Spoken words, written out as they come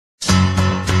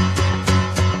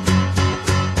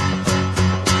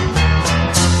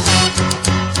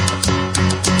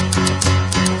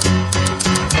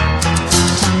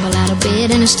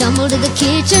bed and I stumble to the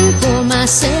kitchen, pour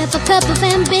myself a cup of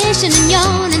ambition and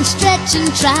yawn and stretch and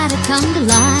try to come to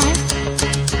life.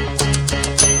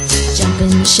 Jump in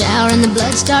the shower and the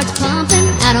blood starts pumping.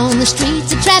 Out on the streets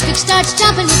the traffic starts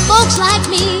jumping with folks like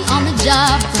me on the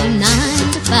job from 9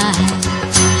 to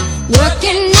 5.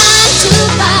 Working 9 to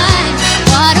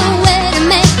 5, what a way to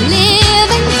make a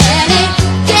living. Barely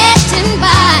getting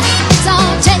by, it's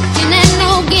all taking and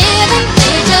no giving.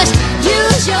 They just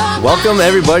use your Welcome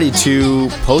everybody to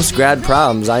Post Grad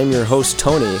Proms. I'm your host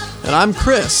Tony. And I'm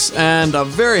Chris, and a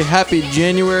very happy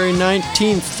January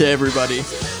 19th to everybody.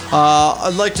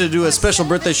 I'd like to do a special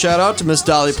birthday shout out to Miss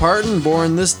Dolly Parton,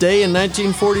 born this day in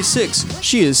 1946.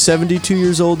 She is 72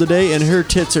 years old today, and her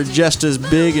tits are just as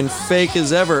big and fake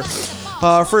as ever.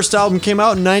 Her first album came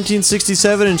out in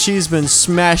 1967, and she's been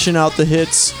smashing out the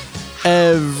hits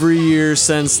every year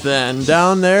since then.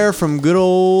 Down there from good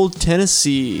old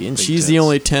Tennessee, and she's the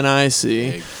only 10 I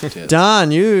see.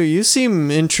 Don, you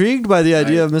seem intrigued by the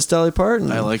idea of Miss Dolly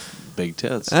Parton. I like big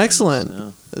tits. Excellent.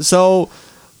 Yeah. So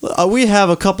we have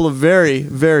a couple of very,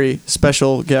 very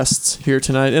special guests here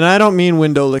tonight. And I don't mean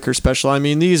window liquor special. I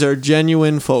mean, these are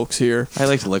genuine folks here. I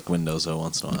like to lick windows, though,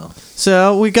 once in a while.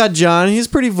 So we got John. He's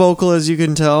pretty vocal, as you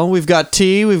can tell. We've got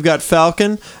T. We've got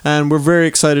Falcon. And we're very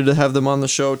excited to have them on the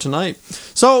show tonight.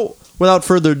 So without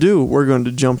further ado, we're going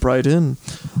to jump right in.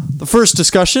 The first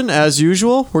discussion, as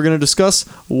usual, we're going to discuss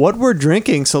what we're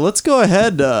drinking. So let's go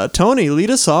ahead. Tony,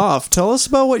 lead us off. Tell us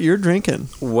about what you're drinking.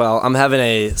 Well, I'm having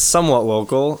a somewhat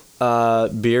local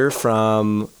beer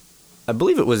from, I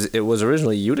believe it was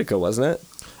originally Utica, wasn't it?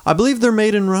 I believe they're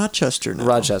made in Rochester now.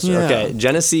 Rochester, Yeah. okay.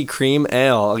 Genesee Cream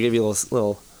Ale. I'll give you a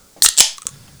little.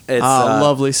 It's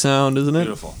lovely sound, isn't it?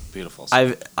 Beautiful, beautiful.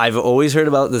 I've always heard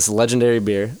about this legendary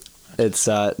beer. It's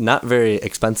not very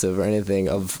expensive or anything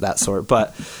of that sort,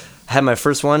 but I had my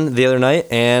first one the other night,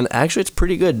 and actually it's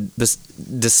pretty good.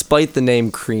 Despite the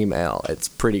name Cream Ale, it's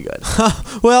pretty good.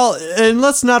 Well, and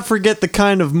let's not forget the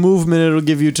kind of movement it'll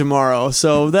give you tomorrow.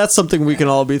 So that's something we can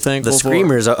all be thankful The for.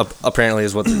 Screamers apparently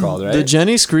is what they're called, right? The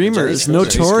Jenny Screamers,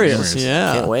 notorious. Screamers.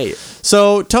 Yeah. Can't wait.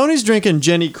 So Tony's drinking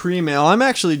Jenny Cream Ale. I'm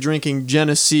actually drinking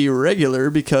Genesee regular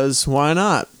because why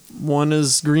not? One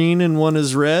is green and one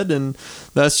is red, and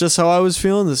that's just how I was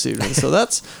feeling this evening. So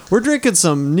we're drinking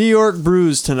some New York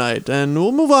brews tonight, and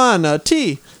we'll move on.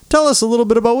 T, tell us a little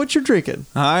bit about what you're drinking.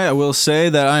 Hi, I will say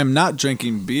that I am not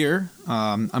drinking beer.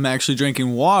 I'm actually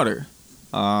drinking water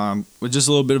with just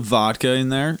a little bit of vodka in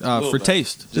there for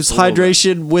taste. Just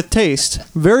hydration with taste.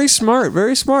 Very smart,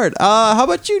 very smart. How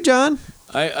about you, John?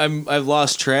 I've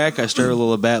lost track. I started a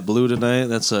little Bat Blue tonight.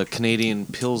 That's a Canadian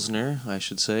Pilsner, I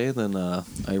should say. Then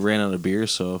I ran out of beer,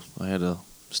 so I had to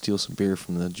steal some beer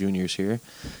from the juniors here.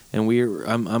 And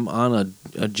I'm on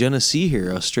a Genesee here,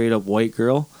 a straight up white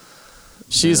girl.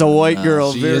 She's a white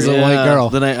girl. She is a white girl.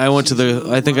 Then I went to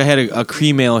I think I had a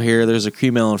cream ale here. There's a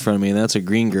cream ale in front of me, and that's a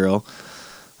green girl.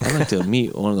 I'd like to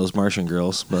meet one of those Martian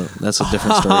girls, but that's a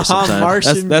different story sometime.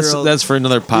 Martian girls. That's for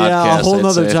another podcast. Yeah, a whole I'd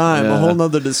nother say. time, Yeah. a whole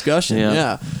nother discussion.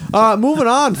 Yeah. Moving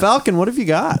on, Falcon, what have you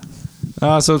got?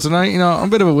 So tonight, I'm a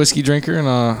bit of a whiskey drinker, and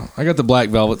I got the Black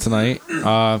Velvet tonight.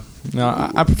 I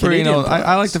prefer, Canadian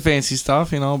I like the fancy stuff,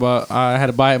 but I had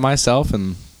to buy it myself,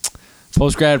 and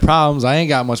post-grad problems, I ain't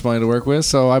got much money to work with,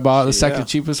 so I bought the second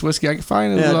cheapest whiskey I could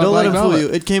find. Yeah, don't let Black him Velvet. fool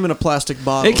you. It came in a plastic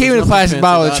bottle. It came in a plastic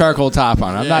bottle with a charcoal top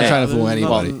on it. I'm not trying to fool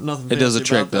anybody. It does the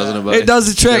trick, doesn't it, buddy? It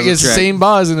does the trick. It does the It's the trick. same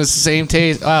buzz, and it's the same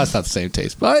taste. Well, it's not the same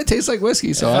taste, but it tastes like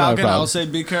whiskey, so I don't have a Falcon, I'll problem. say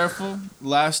be careful.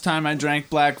 Last time I drank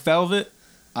Black Velvet,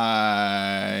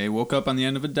 I woke up on the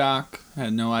end of a dock.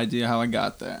 Had no idea how I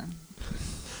got there.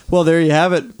 Well, there you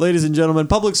have it, ladies and gentlemen.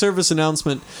 Public service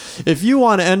announcement. If you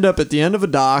want to end up at the end of a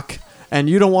dock and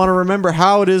you don't want to remember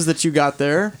how it is that you got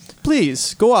there,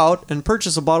 please go out and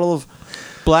purchase a bottle of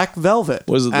Black Velvet.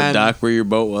 Was it the And- dock where your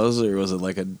boat was, or was it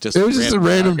like just? It was just a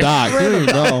random dock. You don't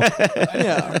even know.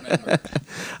 Yeah.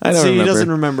 I don't See, remember. he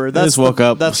doesn't remember. That's just woke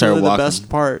up and That's started really the walking. best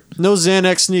part. No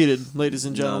Xanax needed, ladies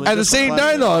and gentlemen. At the Just a same Black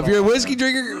time, though, Velvet. if you're a whiskey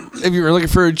drinker, if you're looking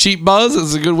for a cheap buzz,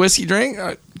 it's a good whiskey drink.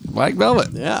 Black Velvet.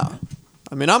 Yeah.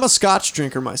 I mean, I'm a Scotch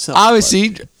drinker myself.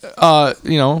 Obviously,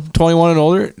 21 and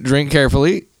older, drink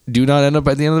carefully. Do not end up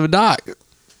at the end of a dock,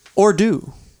 Or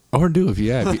do. or do if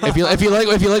you if you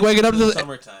like waking up to the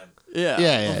Summertime. Yeah.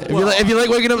 yeah. If you like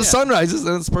waking up to sunrises,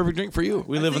 then it's a perfect drink for you.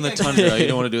 We live in the think I tundra. You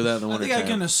don't want to do that in the I think I can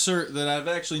wintertime. assert that I've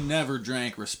actually never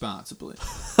drank responsibly.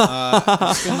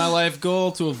 It's been my life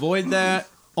goal to avoid that,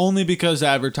 only because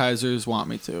advertisers want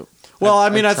me to. Well, I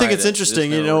mean, I think tried it's it.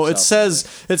 interesting. It You just know, never it works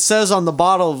out that says on the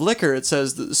bottle of liquor, it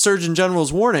says the Surgeon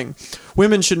General's warning: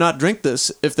 women should not drink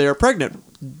this if they are pregnant.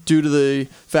 due to the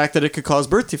fact that it could cause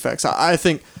birth defects. I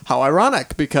think how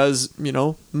ironic, because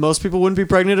most people wouldn't be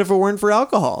pregnant if it weren't for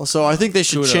alcohol. So I think they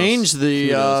should change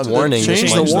the warning.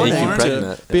 change the warning to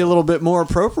Pregnant. be a little bit more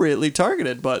appropriately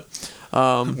targeted. But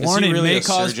Warning really may a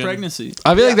cause surgeon? pregnancy.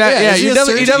 I feel like that. yeah, Yeah, is he you're a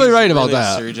definitely, surgeon? right about Really a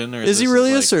that. surgeon, or is he this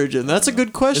really a like, surgeon? That's a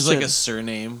good question. It's like a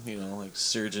surname, like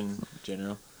Surgeon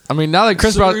General. I mean, now that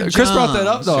Chris brought that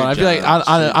up, though, Sir I feel like John.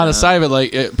 on a side of it,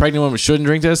 like pregnant women shouldn't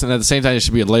drink this, and at the same time, there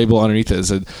should be a label underneath it that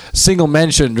said single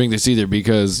men shouldn't drink this either,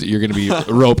 because you're gonna be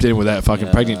roped in with that fucking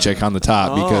pregnant chick on the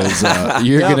top, because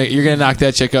you're gonna knock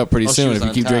that chick up pretty she soon was if you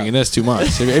on keep top. drinking this too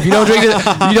much. If you don't drink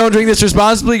it, you don't drink this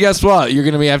responsibly. Guess what? You're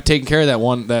gonna have taken care of that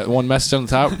one message on the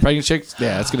top, pregnant chick.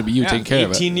 Yeah, that's gonna be you taking care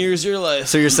of it. 18 years of your life.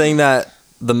 So you're saying that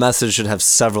the message should have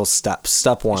several steps.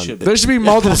 Step one. should be. There should be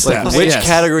multiple steps. Which Yes,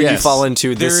 category do you yes. fall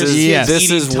into? This There is is kids this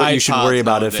eating is what Tide you should Pods worry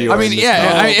about if nowadays. you. I mean,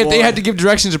 yeah. if they boy. had to give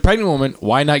directions to pregnant women,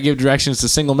 why not give directions to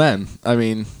single men? I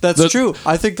mean, That's true.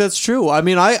 I think that's true. I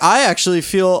mean, I actually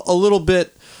feel a little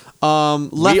bit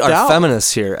left we are out.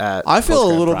 feminists here at. I feel a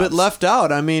Postgrad little Props. bit left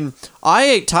out. I mean, I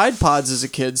ate Tide Pods as a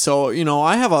kid, so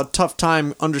I have a tough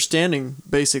time understanding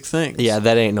basic things. Yeah,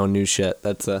 that ain't no new shit.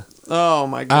 That's a. Oh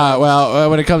my god.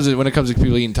 when it comes to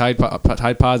people eating Tide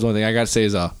Pods, one thing I gotta say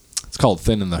is it's called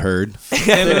thin in the herd. In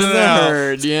the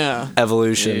herd, yeah.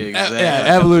 Evolution. Exactly.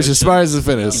 Yeah, evolution, smart as the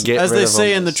fittest. Get As rid they of say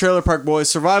them. in the Trailer Park Boys,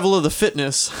 survival of the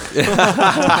fitness.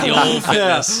 The old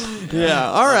fitness. Yeah.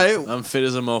 All right. I'm fit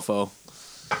as a mofo.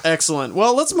 Excellent.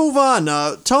 Well, let's move on.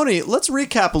 Tony, let's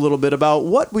recap a little bit about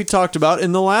what we talked about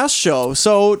in the last show.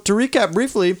 So, to recap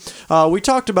briefly, we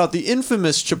talked about the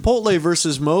infamous Chipotle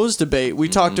versus Moe's debate. We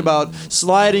talked about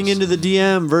sliding into the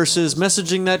DM versus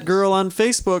messaging that girl on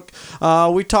Facebook.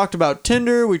 We talked about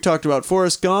Tinder. We talked about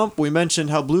Forrest Gump. We mentioned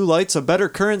how blue light's a better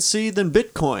currency than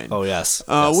Bitcoin. Oh yes.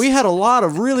 Yes. We had a lot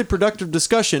of really productive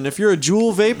discussion. If you're a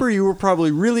Juul vapor, you were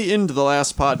probably really into the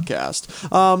last podcast.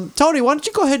 Tony, why don't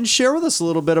you go ahead and share with us a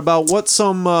little bit about what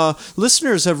some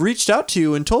listeners have reached out to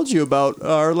you and told you about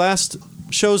our last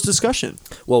show's discussion?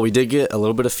 Well, we did get a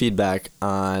little bit of feedback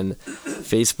on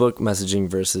Facebook messaging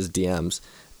versus DMs,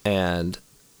 and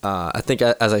I think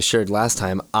as I shared last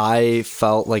time, I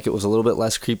felt like it was a little bit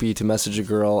less creepy to message a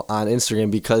girl on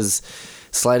Instagram because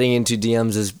sliding into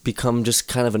DMs has become just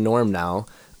kind of a norm now.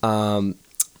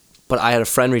 But I had a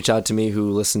friend reach out to me who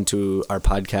listened to our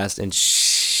podcast, and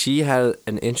she had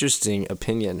an interesting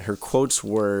opinion. Her quotes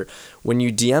were, when you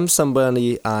DM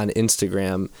somebody on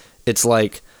Instagram, it's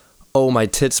like, oh, my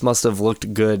tits must have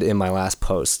looked good in my last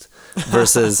post.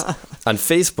 Versus on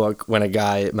Facebook, when a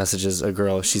guy messages a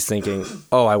girl, she's thinking,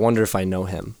 oh, I wonder if I know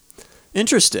him.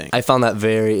 Interesting. I found that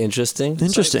very interesting.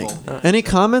 Interesting. Any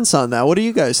comments on that? What do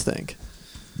you guys think?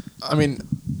 I mean,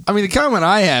 the comment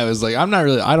I have is like, I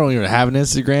don't even have an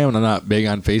Instagram, and I'm not big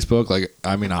on Facebook. Like,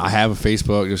 I mean, I have a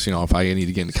Facebook, just if I need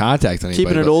to get into contact with anybody.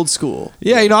 Keeping it but- old school.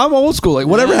 Yeah, I'm old school. Like,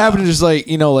 whatever happened to just like,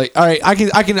 like, all right, I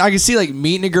can see like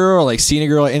meeting a girl, or like seeing a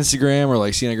girl on Instagram, or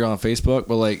like seeing a girl on Facebook,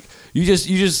 but like you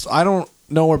just I don't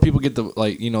know where people get the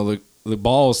like the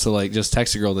balls to like just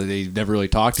text a girl that they've never really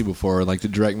talked to before, like the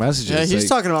direct messages. Yeah, he's like,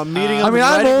 talking about meeting I them. mean, and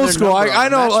I'm writing old their school. number I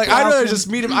on know, the like, I'd rather Matchbox. just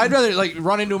meet him. I'd rather like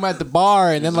run into him at the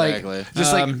bar and then Exactly. like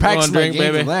just like you practice wanna my drink, game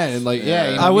baby? till then, and like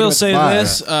Yeah. meet I him will at the say bar.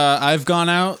 this: I've gone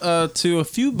out to a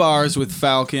few bars with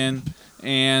Falcon,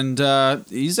 and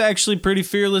he's actually a pretty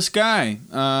fearless guy.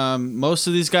 Most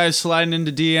of these guys sliding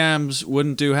into DMs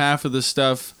wouldn't do half of the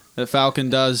stuff that Falcon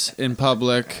does in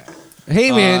public.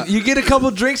 Hey man, you get a couple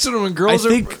drinks with them, and girls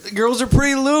are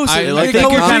pretty loose. I And like get that a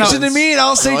couple kind drinks of- into me, and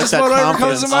I'll say like just that whatever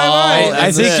comes to my mind.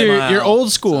 I think it. you're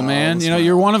old school, man.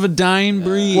 You're one of a dying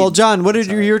breed. Well, John, what did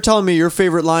you're telling me your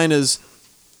favorite line is,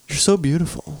 "You're so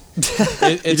beautiful."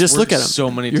 You just look at him.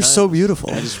 so many You're times. so beautiful.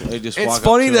 I just It's walk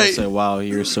funny up to him that- and say, wow,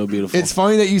 you're so beautiful. It's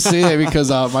funny that you say that because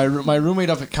my roommate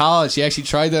up at college, he actually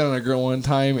tried that on a girl one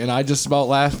time, and I just about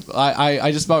laughed.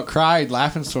 I just about cried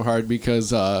laughing so hard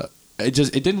because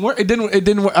it didn't work. It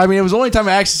didn't work. I mean, it was the only time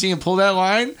I actually seen him pull that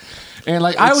line, and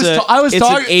like I was it's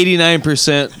talking. an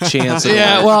 89% chance. Of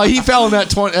Yeah, it. well, he fell in that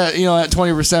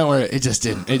 20% where it just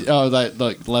didn't. That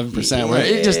like 11% where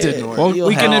it just didn't work. well,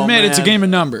 we can Oh, admit it's a man. game of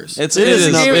numbers. It is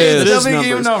is. numbers. It It is. is definitely a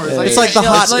game of numbers. numbers. It's like the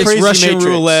hot It's crazy Russian matrix.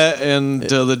 roulette and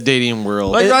the dating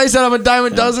world. Like I said, I'm a dime a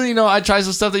dozen. I try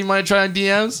some stuff that you might try on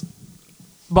DMs.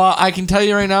 But I can tell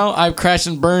you right now, I've crashed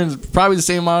and burned probably the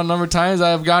same amount of number of times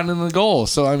I've gotten in the goal.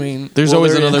 So, I mean... There's Well,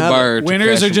 always there you another have it. bar. to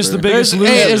Winners crash are just the and burn. biggest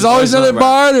losers. There's always another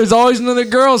bar. There's always another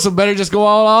girl. So better just go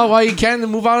all out while you can and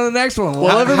move on to the next one. Well,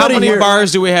 How everybody many here.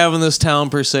 bars do we have in this town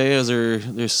per se? Is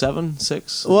there's 7,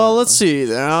 6? Well, let's see.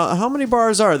 How many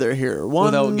bars are there here? One,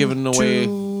 Without giving away-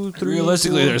 2, 2, 3.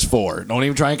 Realistically, 4. there's 4. Don't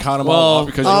even try and count them Well, all up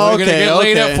because you're only gonna get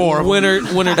laid at 4. Winter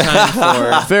time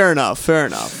 4. Fair enough. Fair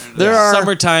enough. There are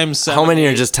Summertime 7. How many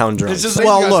are just town drunk? It's just Well,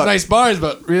 well, you got look. some nice bars,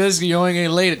 but realistically, you only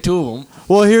get laid at 2 of them.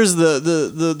 Well, here's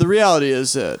the reality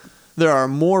is that there are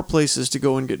more places to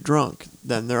go and get drunk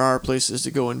than there are places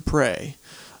to go and pray.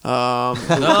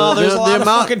 No, there's a lot of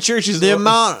fucking churches. The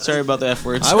amount. Sorry about the F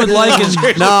words. I would liken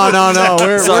No.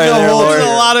 We're Sorry gonna there, hold. Lord. There's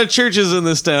a lot of churches in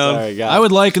this town. Sorry, God. I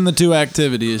would liken the two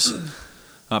activities,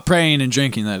 praying and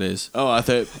drinking. That is. Oh, I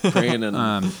thought praying and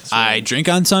I drink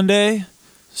on Sunday.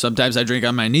 Sometimes I drink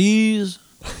on my knees.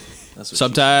 that's what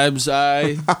Sometimes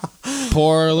I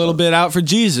pour a little bit out for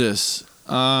Jesus.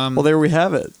 Well, there we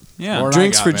have it. Yeah. More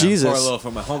Drinks I got, for man. pour a Jesus. little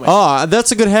for my homie. Oh,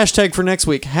 that's a good hashtag for next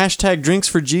week. Hashtag drinks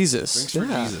for Jesus.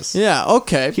 Jesus. Yeah.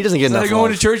 Okay. He doesn't get Instead enough of going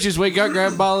to love. church, just wake up,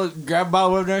 grab a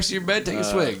bottle of next to your bed, take a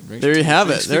swig. There you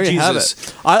have it. There you have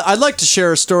it. I'd like to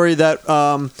share a story that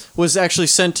was actually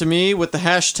sent to me with the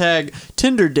hashtag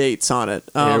Tinder dates on it.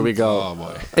 Here we go. Oh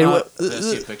boy. And Did I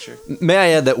see a picture? may I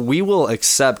add that we will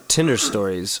accept Tinder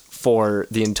stories for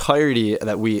the entirety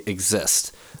that we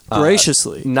exist.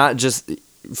 Graciously. Not just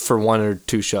for 1 or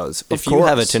 2 shows. If you course.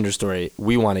 have a Tinder story,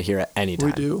 we want to hear it anytime.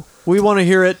 We do. We want to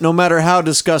hear it no matter how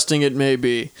disgusting it may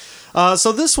be.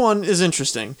 So this one is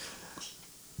interesting.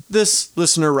 This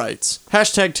listener writes,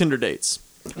 hashtag Tinder dates.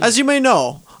 As you may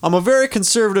know, I'm a very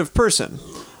conservative person.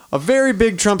 A very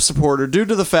big Trump supporter due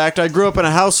to the fact I grew up in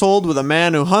a household with a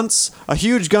man who hunts, a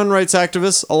huge gun rights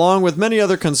activist, along with many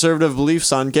other conservative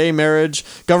beliefs on gay marriage,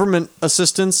 government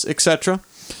assistance, etc.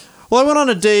 Well, I went on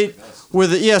a date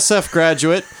with an ESF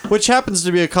graduate, which happens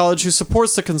to be a college who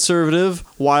supports the conservative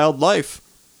wild life.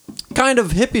 Kind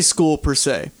of hippie school, per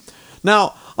se.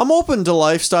 Now, I'm open to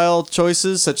lifestyle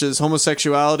choices such as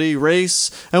homosexuality,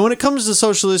 race, and when it comes to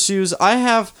social issues, I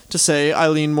have to say I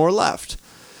lean more left.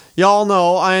 Y'all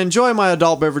know I enjoy my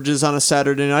adult beverages on a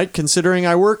Saturday night, considering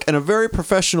I work in a very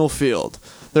professional field.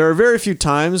 There are very few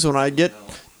times when I get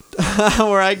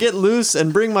where I get loose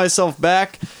and bring myself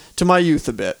back to my youth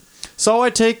a bit. So I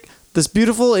take this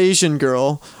beautiful Asian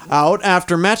girl out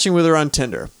after matching with her on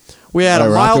Tinder. We had All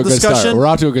a right, we're off to mild a good start. discussion We're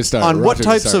off to a good start. on We're what off to a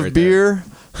good types start of right there. beer.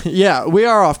 Yeah, we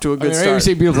are off to a good I mean, you start.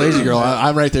 say beautiful Asian girl.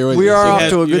 I'm right there with We you. are So- off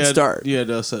to a You good had- start. You had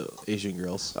us at Asian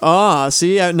girls.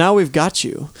 See, now we've got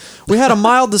you. We had a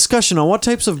mild discussion on what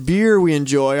types of beer we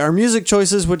enjoy, our music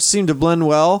choices, which seem to blend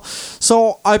well.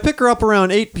 So I pick her up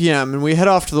around 8 p.m. and we head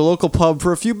off to the local pub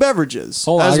for a few beverages.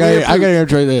 Hold on, As I we got to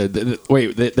approach- interrupt.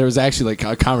 Wait, there was actually like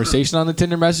a conversation on the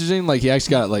Tinder messaging. Like he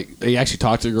actually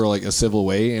talked to the girl like a civil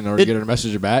way in order to get her to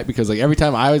message her back. Because like every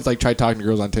time I always like try talking to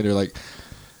girls on Tinder, like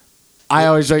I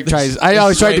always tried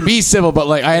to be civil, but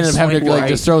like I ended up having to like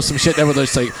just throw some shit that was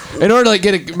just like in order to like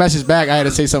get a message back, I had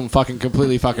to say something fucking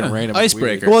completely fucking random. and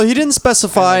Icebreaker. weird. Well, he didn't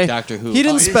specify. Like Doctor Who. He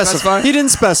didn't specify. He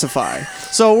didn't specify.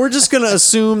 So we're just gonna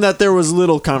assume that there was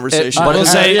little conversation. But We'll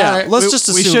it's- say, yeah, alright, let's just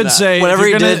assume we should that. say Whatever if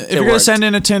you're he gonna, did, if it you're gonna worked. send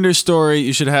in a Tinder story,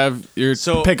 you should have your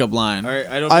So- pickup line. All right,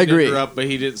 I don't I mean to agree. interrupt, but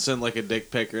he didn't send like a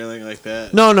dick pic or anything like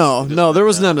that. No, there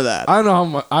was none of that. I don't know how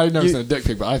much I've never seen a dick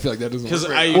pic, but I feel like that doesn't. Because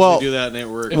Work. I usually Well- do that and it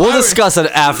works. We'll discuss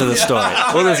it after the story.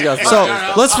 We'll discuss it. So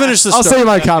let's finish this. I'll story. say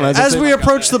my comments. As we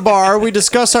approach the bar, we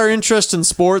discuss our interest in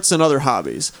sports and other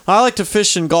hobbies. I like to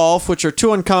fish and golf, which are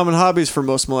two uncommon hobbies for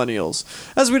most millennials.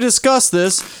 As we discuss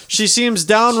this, she seems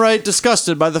downright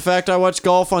disgusted by the fact I watch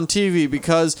golf on TV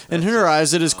because, in her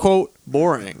eyes, it is, quote,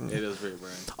 boring. It is very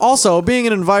boring. Also, being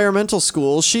in environmental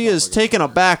school, she is taken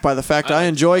aback by the fact I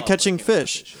enjoy catching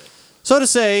fish. So to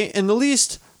say, in the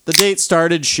least, the date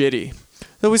started shitty.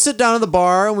 So we sit down at the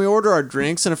bar and we order our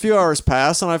drinks, and a few hours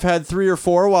pass, and I've had 3 or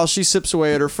 4 while she sips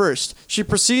away at her first. She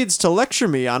proceeds to lecture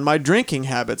me on my drinking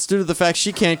habits due to the fact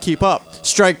she can't keep up.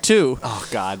 Strike 2. Oh,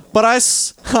 God. But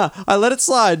I let it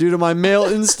slide due to my male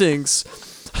instincts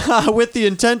with the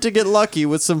intent to get lucky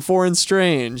with some foreign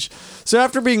strange. So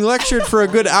after being lectured for a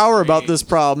good hour about this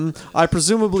problem, I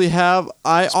presumably have,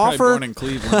 I Probably offer born in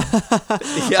Cleveland.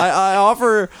 I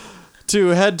offer to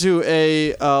head to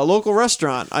a local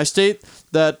restaurant. I state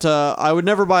that I would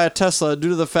never buy a Tesla due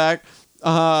to the fact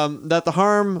that the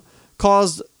harm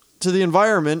caused to the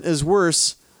environment is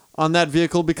worse on that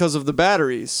vehicle because of the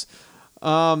batteries,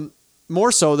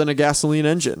 more so than a gasoline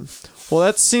engine. Well,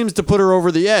 that seems to put her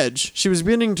over the edge. She was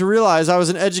beginning to realize I was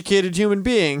an educated human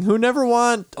being who never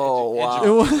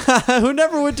who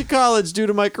never went to college due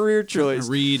to my career choice.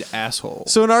 Read asshole.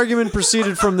 So an argument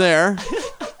proceeded from there.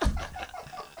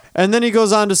 And then he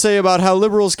goes on to say about how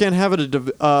liberals can't have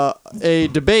a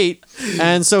debate,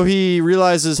 and so he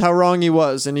realizes how wrong he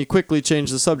was, and he quickly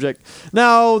changed the subject.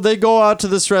 Now they go out to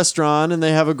this restaurant, and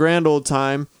they have a grand old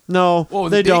time. No, Whoa,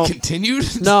 they the date don't.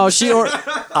 continued. No,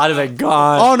 I'd have been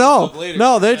gone. Oh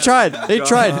no, they tried. They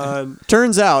tried.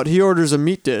 Turns out he orders a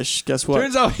meat dish. Guess what?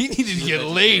 Turns out he needed to get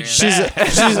laid.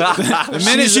 The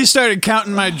minute she started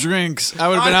counting my drinks, I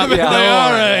would have been out the door.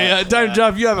 All right, time to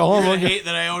drop you have a You're home. gonna hate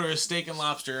that I order a steak and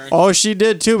lobster. Oh, she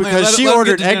did too because let she him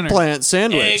ordered get to dinner. eggplant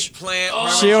sandwich.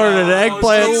 Eggplant. She ordered an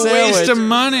eggplant It's a sandwich. waste of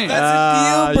money.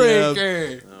 That's a deal yeah.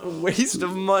 breaker. Waste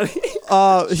of money.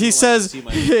 He says, See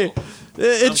my grill. interesting.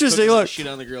 I'm cooking that Look, shit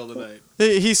on the grill tonight.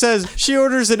 he says she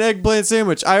orders an eggplant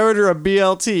sandwich. I order a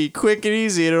BLT, quick and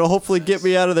easy, and it'll hopefully get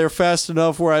me out of there fast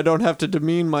enough where I don't have to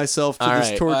demean myself to All this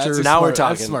right. torture. Now we're That's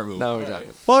talking. a smart move. Now we're talking.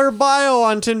 Well, her bio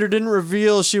on Tinder didn't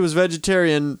reveal she was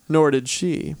vegetarian, nor did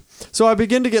she. So I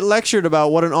begin to get lectured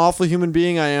about what an awful human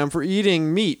being I am for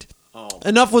eating meat.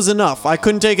 Enough was enough. I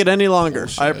couldn't take it any longer.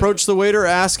 I approached the waiter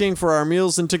asking for our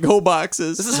meals in to-go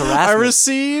boxes. This is I harassment.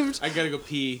 received I gotta go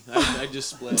pee. I just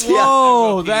split.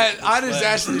 Whoa, I just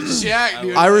actually jacked,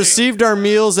 dude. I received our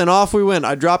meals and off we went.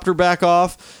 I dropped her back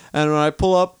off, and when I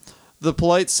pull up the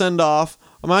polite send off,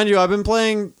 mind you, I've been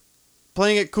playing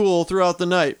it cool throughout the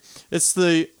night. It's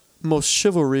the most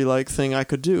chivalry-like thing I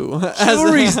could do.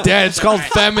 Chivalry's dead. It's called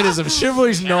feminism.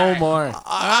 Chivalry's no more.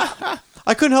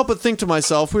 I couldn't help but think to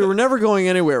myself, we were never going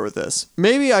anywhere with this.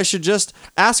 Maybe I should just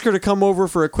ask her to come over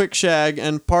for a quick shag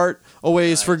and part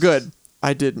ways for good.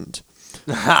 I didn't.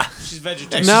 She's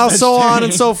vegetarian. Now, so on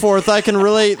and so forth, I can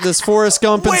relate this Forrest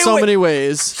Gump in Wait, so wait. many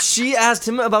ways. She asked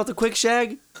him about the quick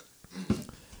shag.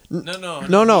 No.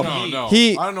 No.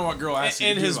 He- I don't know what girl asked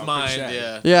In his mind,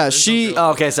 yeah. Yeah, she...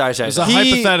 Oh, okay, sorry. It's a He-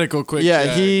 hypothetical quick Yeah,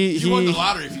 shag. You won the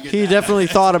lottery if you get he that. definitely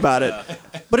thought about it.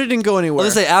 But it didn't go anywhere.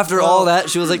 Let's say after all that,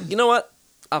 she was like, you know what?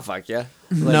 I'll fuck yeah.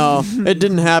 No, it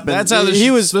didn't happen. That's how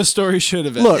the story should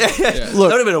have ended. Look, That would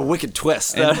look. have been a wicked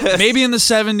twist. And maybe in the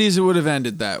 70s it would have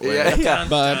ended that way. Yeah.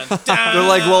 But They're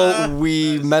like, well,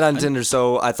 we met on Tinder,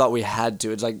 so I thought we had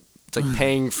to. It's like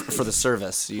paying for the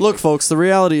service. Look, folks, the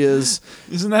reality is...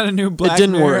 isn't that a new Black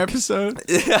didn't Mirror work. episode?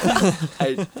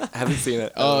 I haven't seen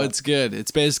it. Oh, it's good.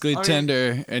 It's basically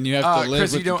Tinder, and you have to live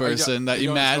Chris, with you the don't- person that you you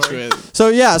don't match story?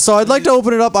 with. So I'd like to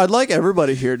open it up. I'd like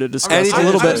everybody here to discuss a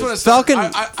little bit.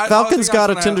 Falcon's got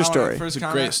a Tinder story. It's a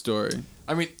great story.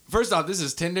 I mean, first off, this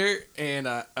is Tinder, and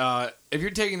if you're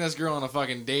taking this girl on a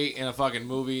fucking date in a fucking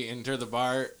movie and to the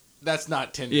bar, that's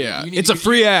not Tinder. Yeah, You need it's to- a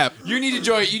free app. You need to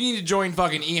join. You need to join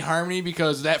fucking eHarmony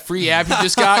because that free app you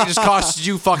just got just costs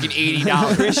you fucking $80.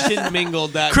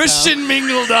 ChristianMingle.com.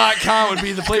 ChristianMingle.com would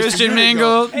be the place. Christian for you to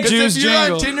Mingle, go. 'Cause Jews if you're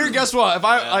Jingle. on Tinder, guess what? If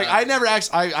I never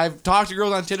actually, I've talked to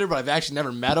girls on Tinder, but I've actually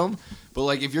never met them. But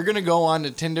like, if you're gonna go on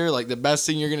to Tinder, like the best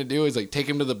thing you're gonna do is like take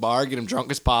him to the bar, get him drunk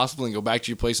as possible, and go back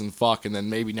to your place and fuck, and then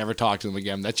maybe never talk to them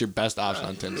again. That's your best option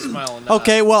on Tinder. Smiling.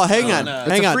 Okay, well, hang on. no.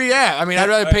 It's Hang a on. free app. I mean, I'd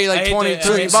rather pay like 20, 30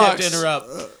 I hate to bucks. interrupt,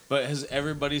 but has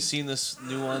everybody seen this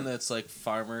new one that's like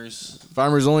farmers?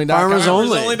 FarmersOnly.com. Farmers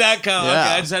Only. FarmersOnly.com. Yeah. Okay,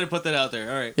 I just had to put that out there.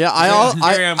 All right. Yeah,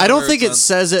 Jerry, I'm I don't over think it on-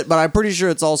 says it, but I'm pretty sure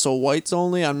it's also whites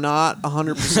only. I'm not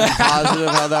 100% positive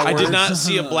how that I works. did not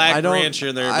see a black I don't- rancher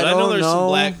in there, I but I know don't there's know.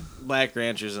 some black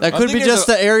ranchers in That there. could think be there's just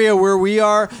the area where we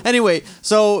are. Anyway,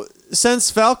 so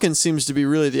since Falcon seems to be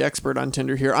really the expert on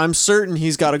Tinder here, I'm certain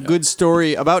he's got a good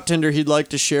story about Tinder he'd like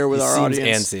to share with He our seems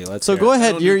audience. antsy. Let's So hear go it. I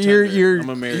ahead. don't do You're Tinder. I'm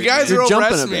a married You guys man. are You're jumping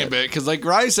overestimating a a bit. bit because, like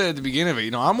Riley said at the beginning of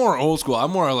it, I'm more old school.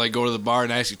 I'm more like go to the bar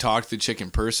and actually talk to the chick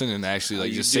in person and actually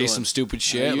like you just doing? say some stupid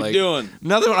shit. How you like doing?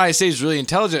 nothing what I say is really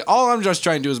intelligent. All I'm just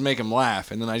trying to do is make him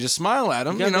laugh, and then I just smile at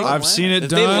him. You know, I've seen it If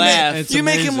done. they laugh, It's you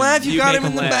make him amazing. laugh, you You got make him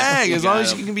in him the laugh. bag. You As long got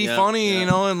as him. you can be Yeah, funny, yeah. you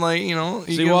know, and like you know.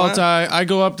 You See, can Walt, laugh. I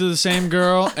go up to the same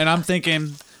girl, and I'm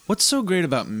thinking, what's so great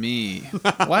about me?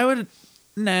 Why would it?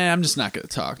 Nah, I'm just not going to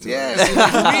talk to her. Yeah, see,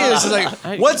 like, for me, it's just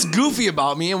like, what's goofy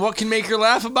about me, and what can make her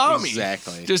laugh about me?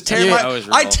 Exactly. Just tear Yeah. I always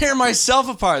I roll. tear myself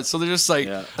apart. So they're just like,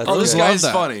 Yeah. oh, this good. guy's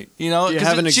Love that. funny. You know, Do you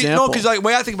have an No, example? because like the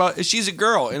way I think about it is she's a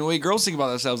girl, and the way girls think about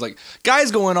themselves, like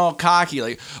guys going all cocky,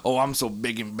 like, oh, I'm so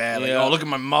big and bad, like, Yeah. oh, look at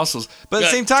my muscles. But at the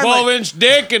Got same time, 12-inch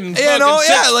dick and yeah, no, fucking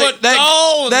yeah, 6 like foot that,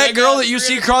 tall, and that they girl got that you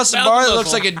see 300 across the pounds bar of that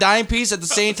looks muscle. like a dime piece. At the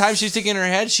same time, she's thinking in her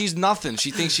head she's nothing.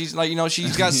 She thinks she's like, you know,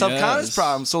 she's got self-confidence Yes.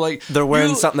 problems. So like, They're wearing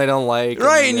you- something they don't like.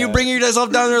 Right, and you yeah. bring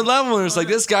yourself down to their level, and it's like,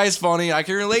 this guy's funny, I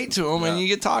can relate to him, and you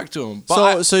get talk to him.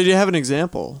 But So do you have an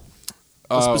example?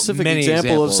 A specific many example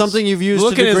of examples. something you've used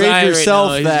Look to at his eye degrade right yourself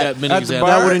now. He's that got many at the that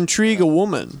bar- would intrigue a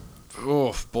woman.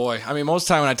 oh boy, I mean, most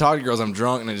time when I talk to girls, I'm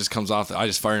drunk, and it just comes off.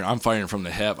 I'm firing from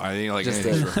the hip. I think like Just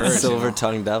anything for her, a you know?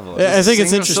 silver-tongued devil. Yeah, I think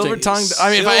it's Single interesting. Silver tongue.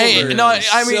 I mean, if I Silver- no,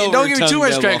 I mean, don't give me too silver-tongued much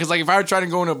credit devil. because like if I were trying to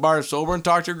go into a bar sober and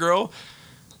talk to a girl,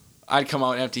 I'd come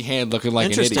out empty-handed looking like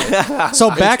an Interesting. idiot. So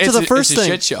back to It's the a- first it's a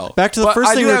thing. shit show. Back to the But first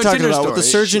I thing do we were have a talking Tinder about with the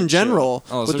story. Surgeon General.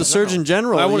 Oh, With the Surgeon Surgeon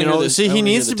General, I wanna you hear know, the- see, I he wanna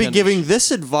hear needs the to be Tinder giving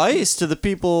this advice to the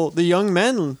people, the young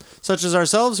men such as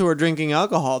ourselves who are drinking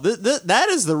alcohol. That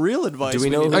is the real advice. Do we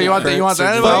know? need to Oh, you want give. that? You want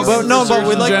that? But, advice? but no, but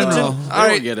we'd like the General. Tinder. All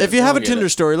right, If you have a Tinder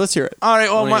story, let's hear it. All right.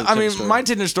 Well, Wanna hear the Tinder my story.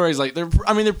 Tinder stories like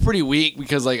they're pretty weak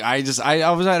because like I was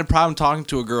had a problem talking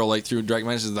to a girl like through direct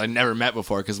messages that I never met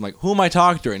before because I'm like, who am I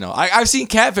talking to right now? I've seen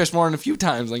Catfish more than a few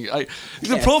times. Like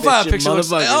the profile Catfish, picture looks,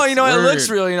 motherfuckers. oh, you know, it looks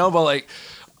Word. real, you know, but like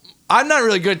I'm not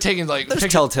really good at taking like There's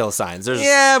pictures. telltale signs. There's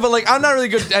Yeah, but like I'm not really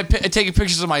good at taking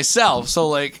pictures of myself. So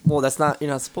like. well, that's not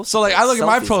you're not supposed to. So like take I look at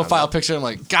my selfies on profile that. picture and I'm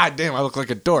like, God damn, I look like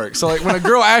a dork. So like when a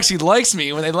girl actually likes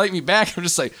me, when they like me back, I'm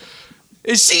just like,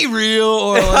 is she real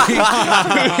or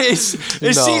like is she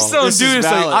some This dude? is It's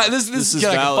like valid. this This is is guy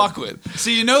I can valid. fuck with. So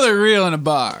you know they're real in a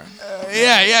bar.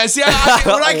 Yeah. See, when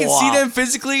I can see Wow. them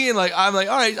physically and like I'm like,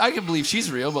 all right, I can believe she's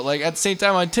real, but like at the same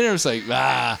time on Tinder, it's like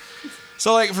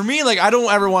So like for me, like I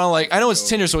don't ever want to like I know it's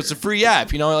Tinder, so it's a free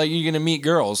app. You know, like you're gonna meet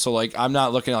girls. So like I'm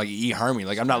not looking at like eHarmony.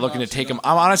 Like I'm not looking to take them.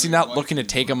 I'm honestly not looking to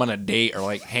take them on a date or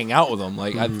like hang out with them.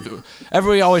 Like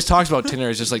everybody always talks about Tinder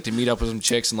is just like to meet up with some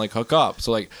chicks and like hook up.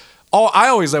 So like I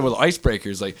always live with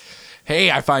icebreakers. Like,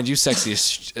 hey, I find you sexy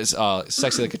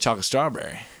sexy like a chocolate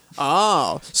strawberry.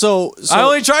 Oh, so I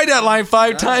only tried that line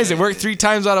 5 times. It worked 3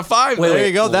 times out of 5. Wait, there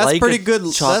you go. That's like pretty a good.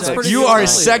 That's chocolate- pretty. You good are value.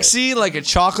 sexy like a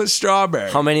chocolate strawberry.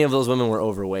 How many of those women were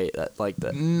overweight that like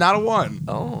that? Not a one.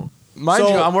 Oh, Mind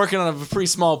So- you, I'm working on a pretty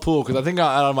small pool because I think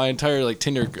out of my entire like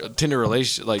Tinder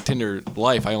relation like Tinder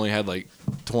life, I only had like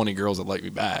 20 girls that like me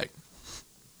back.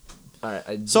 all right.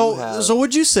 I do So, have- so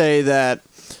would you say that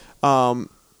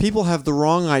people have the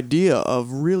wrong idea of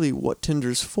really what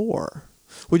Tinder's for?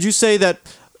 Would you say that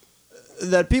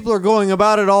people are going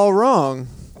about it all wrong?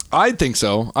 I think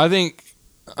so. I mean,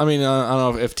 I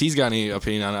don't know if T's got any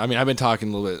opinion on it. I mean, I've been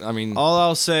talking a little bit. I mean, All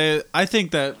I'll say, I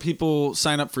think that people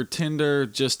sign up for Tinder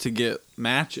just to get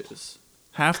matches.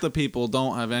 Half the people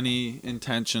don't have any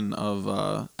intention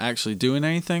of actually doing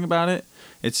anything about it.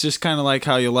 It's just kind of like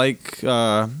how you like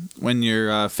when your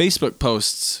Facebook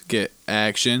posts get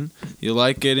action. You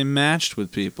like getting matched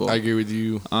with people. I agree with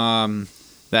you.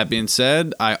 That being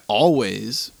said, I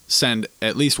always send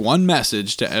at least one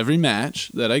message to every match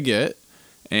that I get,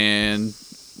 and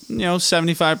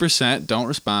 75% don't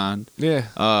respond.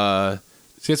 Yeah.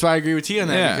 See, that's why I agree with T on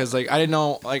that Yeah. because like I didn't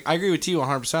know like I agree with T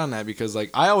 100% on that because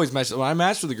like I always match when I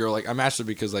matched with a girl like I matched her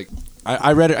because like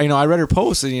I read it I read her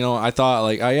post and I thought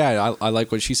like I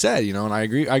like what she said and I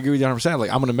agree with you 100%.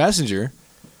 Like I'm gonna message her.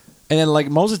 And then, like,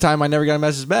 most of the time, I never got a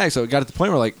message back. So it got to the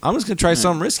point where, like, I'm just going to try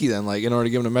something risky then, like, in order to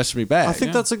get them to message me back. I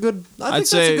think that's a good. I think I'd that's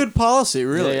say- a good policy,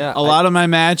 really. Yeah, A lot of my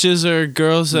matches are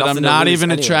girls that Nothing I'm to not lose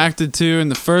even anyway. attracted to in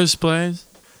the first place.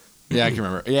 Yeah, I can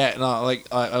remember. Yeah, no,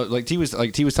 like T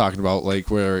was talking about,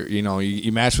 like, where,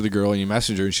 you match with a girl and you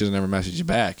message her and she doesn't ever message you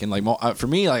back. And, like, for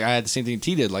me, like, I had the same thing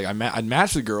T did. Like, I'd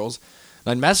match with girls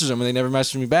and I'd message them and they never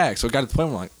messaged me back. So it got to the point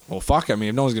where I'm like, well, fuck. I mean,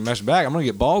 if no one's going to message back, I'm going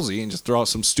to get ballsy and just throw out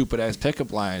some stupid ass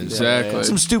pickup lines. Exactly.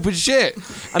 Some stupid shit.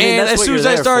 I mean, and that's as what soon you're as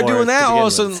I there started for doing that, to all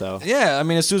of a begin sudden, with, so. yeah, I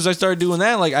mean, as soon as I started doing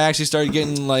that, like, I actually started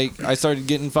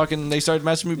getting, fucking, they started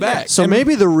messaging me back. So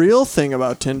maybe the real thing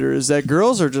about Tinder is that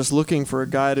girls are just looking for a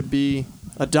guy to be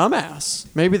a dumbass.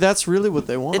 Maybe that's really what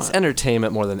they want. It's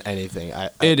entertainment more than anything. It I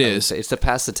would is. say. It's to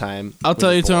pass the time. I'll when tell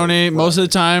you're you, bored, Tony, most of whatever.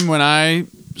 the time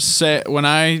when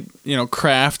I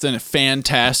craft a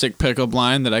fantastic pickup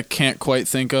line that I can't quite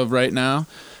think of right now,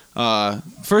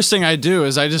 first thing I do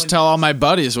is I just tell all my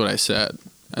buddies what I said.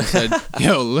 I said,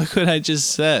 yo, look what I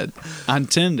just said on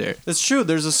Tinder. It's true.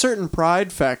 There's a certain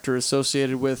pride factor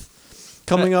associated with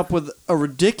coming up with a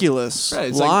ridiculous Right,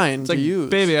 it's line it's to use.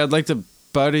 Baby, I'd like to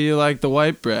butter you like the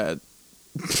white bread.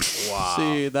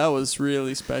 See, that was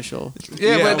really special.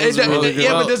 Yeah, Yeah, but it was really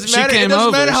good. but it doesn't She matter. It came doesn't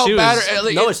over, matter how she bad.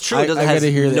 was- No, it's true. It doesn't I have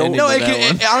gotta hear the no. ending No, of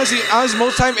that one. honestly,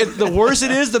 most time, the worse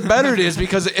it is, the better it is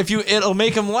because it'll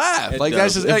make them laugh. Like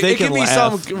that's does. just If like, they it can can be laugh,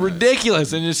 something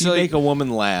ridiculous and just You like make a woman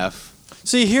laugh.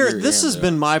 See, here, You're this has into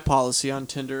been my policy on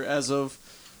Tinder as of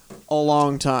a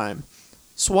long time.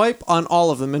 Swipe on all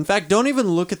of them. In fact, don't even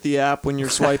look at the app when you're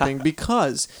swiping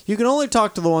because you can only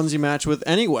talk to the ones you match with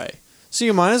anyway. So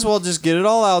you might as well just get it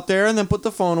all out there and then put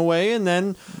the phone away and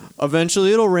then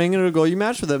eventually it'll ring and it'll go, you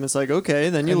matched with them. It's like, okay.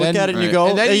 Then you And look then- at it and you right. go,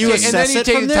 And then and you you take- and then assess you it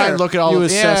take from the time there. to look at all you of-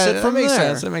 assess yeah, it that from makes there.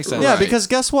 sense, that makes sense. Yeah, Right. because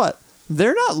guess what?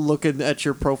 They're not looking at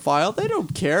your profile. They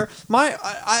don't care.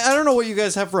 I don't know what you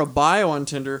guys have for a bio on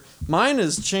Tinder. Mine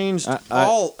has changed I'm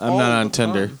all not on the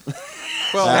Tinder. time.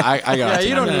 Well, I got yeah, it.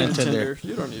 you don't I'm need on a Tinder. Tinder.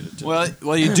 You don't need a Tinder.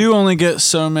 Well, you do only get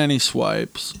so many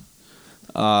swipes.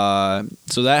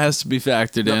 So that has to be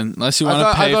factored in, unless you want to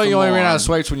I pay thought for you only ran out more. of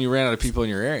swipes when you ran out of people in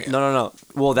your area. No.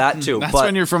 Well, that too. That's but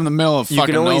when you're from the middle of you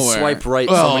fucking can only nowhere. swipe right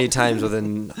Well- so many times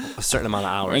within a certain amount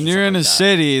of hours. When or you're in something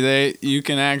a like that. city, you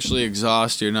can actually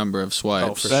exhaust your number of swipes.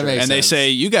 Oh, for That sure. makes And they sense. say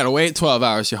you got to wait 12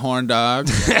 hours, you horn dog.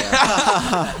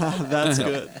 That's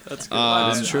good. That's good.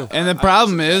 That's true. And the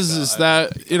problem is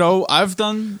that I've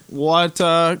done what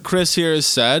Chris here has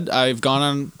said. I've gone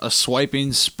on a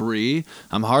swiping spree.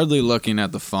 I'm hardly looking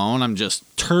at the phone. I'm just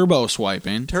turbo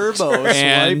swiping. Turbo.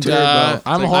 And swipe.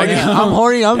 I'm like, horny. I'm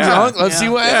horny. I'm drunk. Let's see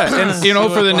what happens.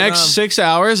 and for the next 6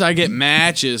 hours, I get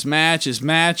matches.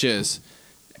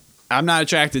 I'm not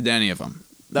attracted to any of them.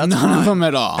 None of them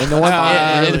at all. And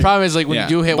the problem is like when Yeah. you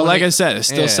do hit but one, like that- I said, I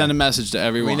still Yeah. send a message to I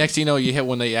everyone. mean, next thing you know, you hit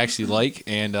one that you actually like,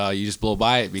 and you just blow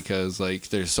by it because like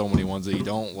there's so many ones that you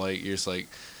don't like. You're just like,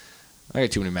 I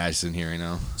got too many matches in here right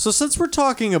now. So since we're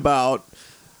talking about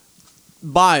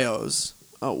bios,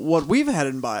 what we've had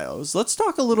in bios, let's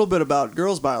talk a little bit about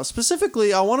girls' bios.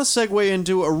 Specifically, I want to segue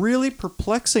into a really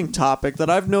perplexing topic that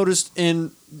I've noticed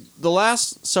in the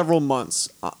last several months.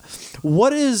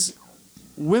 What is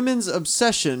women's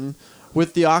obsession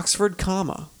with the Oxford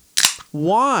comma?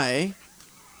 Why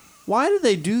do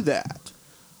they do that?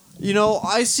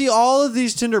 I see all of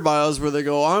these Tinder bios where they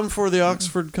go, I'm for the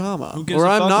Oxford comma, Who gives or a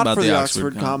I'm fuck not about for the the Oxford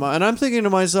Oxford comma, and I'm thinking to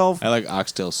myself, I like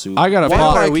oxtail soup. I got to Why do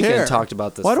pause. I Empire Weekend care? talked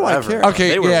about this Why do I forever. care? Okay,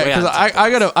 They were yeah, way on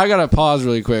because top. I gotta pause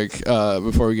really quick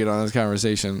before we get on this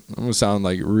conversation. I'm gonna sound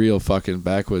like real fucking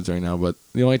backwoods right now, but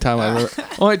the only time I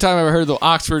ever heard the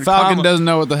Oxford Falcon comma, doesn't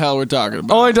know what the hell we're talking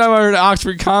about. only time I heard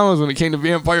Oxford comma was when it came to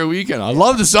Vampire Weekend. I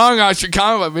love the song Oxford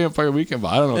comma by Vampire Weekend, but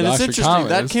I don't know and what it's Oxford interesting comma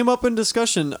that is. came up in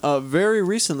discussion very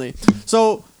recently.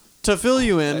 So to fill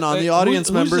you in on the audience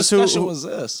whose members discussion who was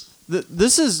this?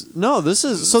 this is so the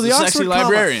The Oxford sexy comma.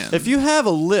 librarian. If you have a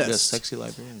The list sexy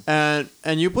librarian.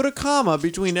 and you put a comma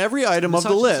between every item of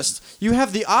the list, you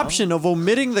have the option of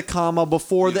omiting the comma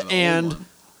before the and,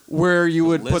 where you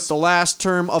would put list. the last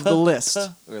term of the list.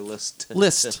 Or list.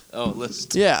 List. Oh,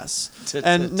 list. Yes.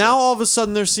 And now all of a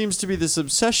sudden there seems to be this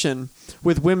obsession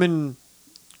with women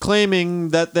claiming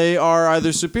that they are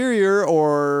either superior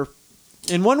or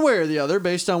in one way or the other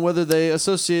based on whether they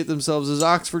associate themselves as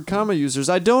Oxford comma users.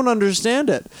 I don't understand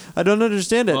it.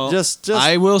 Well, Just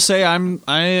I will say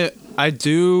I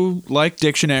do like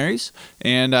dictionaries,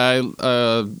 and I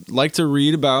like to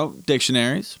read about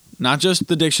dictionaries. Not just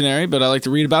the dictionary, but I like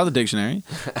to read about the dictionary.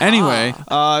 Anyway,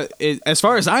 as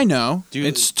far as I know,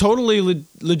 it's totally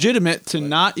legitimate to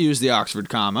not use the Oxford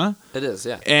comma, It is,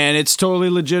 yeah. and it's totally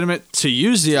legitimate to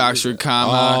use the Oxford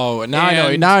comma. Oh, now I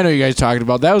know. Now I know you guys talking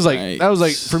about that. Was like Right. that was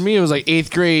like for me. It was like 8th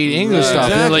grade English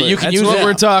stuff. Exactly. Like you can That's use what it.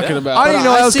 we're talking about. I didn't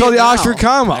know I that was see called it the now. Oxford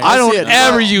comma. I I don't see it.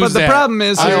 ever use But the that. problem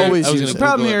is, I here- always I was use gonna it. the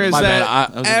problem here is My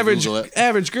bad. that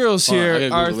average girls Hold on, I here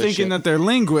gotta are Google this thinking shit. that they're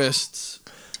linguists,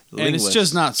 and it's Linguist.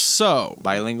 just not so.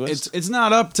 Bilinguist? It's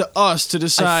not up to us to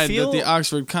decide feel- that the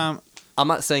Oxford comma. I'm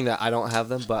not saying that I don't have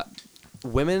them, but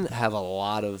women have a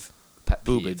lot of pet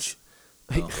Boobage.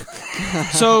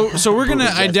 So we're gonna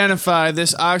identify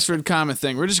this Oxford comma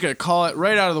thing. We're just gonna call it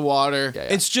right out of the water. Yeah.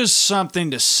 It's just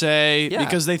something to say Yeah.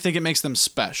 because they think it makes them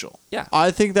special.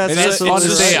 I think that's It is absolutely fun to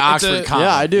right. say it's Oxford a- comma.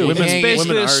 Yeah, I do. It's Women-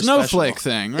 basically women a are snowflake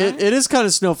special. thing, right? It is kind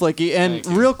of snowflakey. And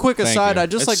real quick Thank aside, you.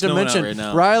 I'd just It's like to snowing out mention right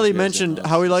now. Riley You guys mentioned didn't know.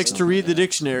 how he It's likes to snowing read the out.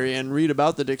 dictionary and read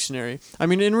about the dictionary. I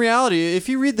mean, in reality, if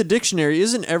you read the dictionary,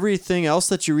 isn't everything else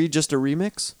that you read just a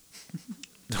remix?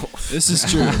 This is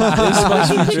true. This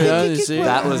must be true. Yeah, you see?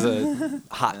 That was a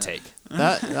hot take.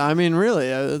 I mean, really,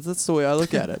 that's the way I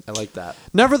look at it. I like that.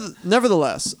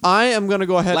 Nevertheless, I am going to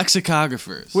go ahead.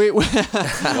 Lexicographers. Wait.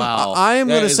 Wow. I am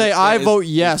That going to is- say that I is vote the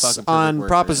yes fucking perfect on word for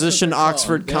Proposition it.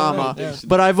 Oxford comma,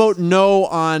 but I vote no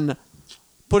on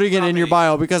putting it in your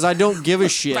bio because I don't give a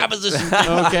shit.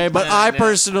 Okay, but I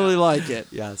personally like it.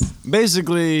 Yes.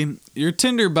 Basically, your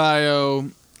Tinder bio,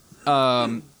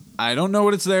 I don't know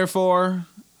what it's there for.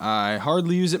 I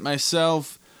hardly use it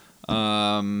myself.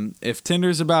 If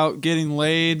Tinder's about getting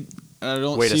laid, I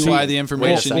don't Wait a see second. why the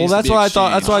information. Well, needs that's to be what I thought.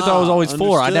 That's exchanged. what I thought it was always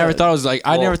for. I never understood. thought it was like.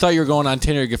 I Well- never thought you were going on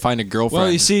Tinder to find a girlfriend.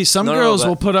 Well, you see, some No, girls but-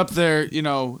 will put up their,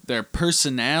 their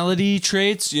personality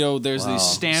traits. There's these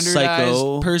standardized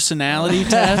Psycho. personality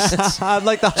tests. I'd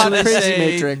like the So hot they crazy say,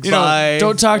 matrix.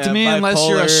 Don't talk to me unless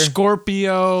you're a bipolar,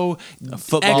 Scorpio,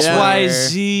 football XYZ. player,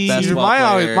 See, basketball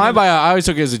player. my bio, I always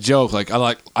took it as a joke. Like I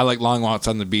like long walks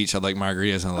on the beach. I like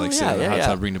margaritas and I like sitting on the hot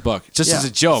tub reading a book. Just Yeah. as a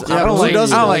joke. Yeah, I but don't who like.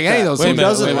 doesn't I don't like like any of that? those Who things.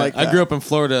 doesn't like I grew up in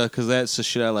Florida because that's the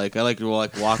shit I like. I like to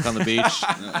walk on the beach.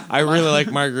 I really like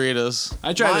margaritas.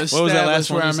 I try to What was that last establish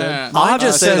one where you I'm said? at. I'll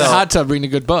just say Says though, hot tub bring a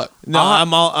good buck.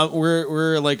 No,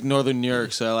 we're like northern New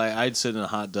York, so I'd sit in a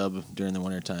hot tub during the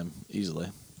wintertime easily.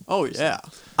 Oh yeah.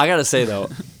 I gotta say though,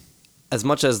 as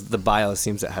much as the bio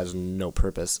seems it has no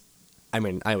purpose, I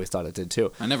mean, I always thought it did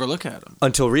too. I never look at them.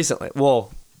 Until recently.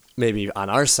 Well, maybe on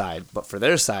our side, but for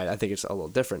their side, I think it's a little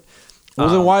different. Well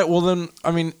then why? Well then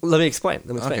I mean, Let me explain.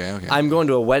 Okay. I'm going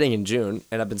to a wedding in June,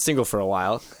 and I've been single for a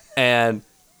while, and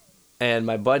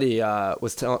my buddy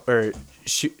was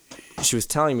she was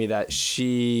telling me that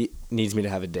she needs me to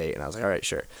have a date, and I was like, all right,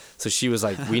 sure. So she was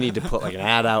like, we need to put like an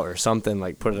ad out or something,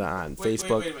 like put it on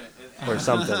Facebook or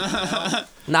something.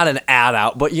 Not an ad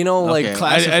out, but you know, like Okay.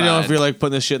 I don't know if you're like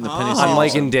putting this shit in the penny. on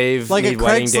Mike and Dave Like a need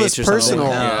wedding dates Craigslist or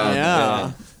personal. something.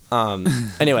 Yeah.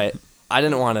 Anyway, I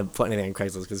didn't want to put anything on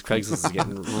Craigslist because Craigslist is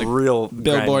getting real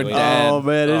Billboard grimy. dad. Oh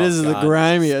man, it is the God.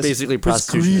 grimiest. Basically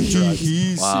prostitution and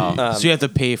drugs. Wow. So you have to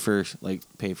pay for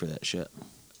that shit.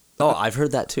 Oh, I've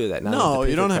heard that too. That now No, have to pay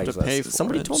you don't for have to Craigslist. pay for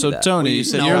Somebody it. told me So that. Tony, Well, you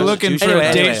said you're no. looking for Anyway,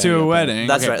 a date anyway. to a wedding.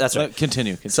 That's right. That's right.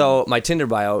 Continue. So my Tinder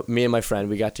bio, me and my friend,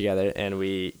 we got together and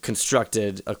we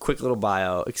constructed a quick little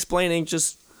bio explaining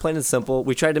just plain and simple.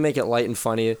 We tried to make it light and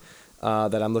funny.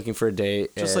 That I'm looking for a date.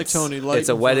 Just like It's- Tony, light It's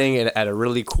a and wedding at a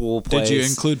really cool place. Did you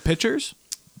include pictures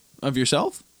of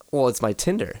yourself? Well, it's my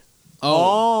Tinder.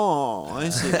 Oh, I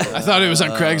see. I thought it was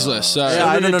on Craigslist. Sorry. Yeah,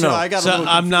 I no, did no, too. no. I got a So little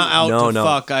I'm not out No, to no.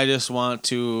 fuck. I just want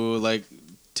to like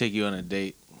take you on a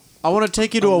date. I want to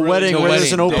take you to a wedding to a where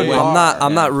there's an wedding. open Yeah. bar.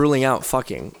 I'm not ruling out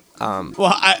fucking.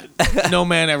 Well, no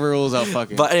man ever rules out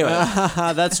fucking. But anyway,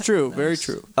 That's true. Very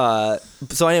true.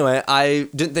 so anyway, I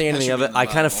didn't think anything of it. I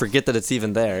kind of forget that it's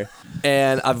even there.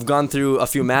 And I've gone through a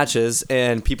few matches,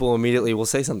 and people immediately will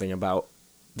say something about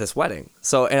this wedding.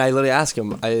 So, and I literally ask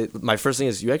them, my first thing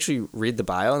is, you actually read the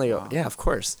bio? And they go, yeah, of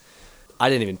course. I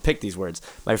didn't even pick these words.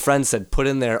 My friend said, put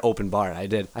in there open bar, and I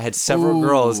did. I had several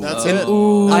girls. That's in- it.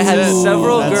 I had That's it.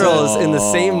 several That's girls it. in the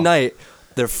same night.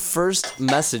 Their first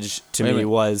message to Wait a me minute.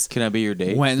 was, Can I be your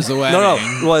date? When's the wedding?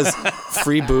 no, was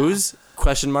free booze?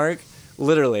 Question mark.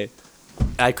 Literally,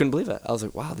 I couldn't believe it. I was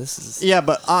like, wow, this is. Yeah,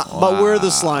 but we're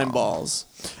the slime balls.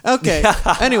 Okay.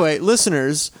 Anyway,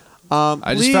 listeners, I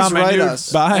just please found my write new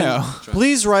us. bio.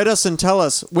 Please write us and tell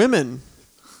us, women.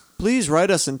 Please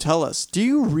write us and tell us. Do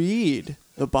you read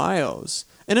the bios?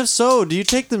 And if so, do you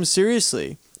take them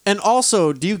seriously? And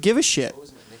also, do you give a shit?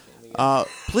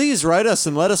 Please write us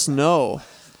and let us know.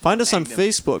 Find us on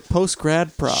Facebook, Post Grad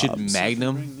Probs. Should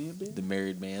Magnum, the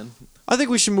married man? I think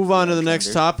we should move on to the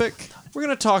next topic. We're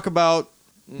going to talk about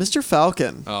Mr.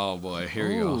 Falcon. Oh boy, here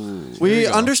we go. We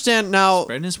understand now,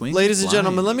 Spreading his wings ladies and flying.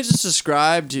 gentlemen, let me just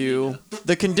describe to you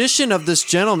the condition of this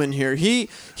gentleman here. He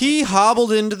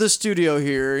hobbled into the studio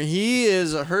here. He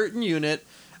is a hurting unit,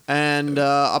 and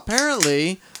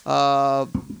apparently, what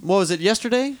was it,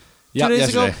 yesterday? Yep, 2 days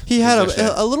ago, yesterday. he had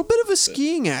Yesterday. a little bit of a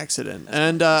skiing accident,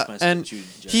 and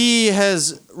he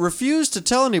has refused to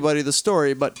tell anybody the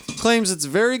story, but claims it's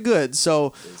very good.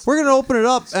 So we're gonna open it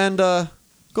up and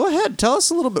go ahead, tell us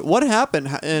a little bit what happened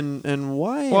and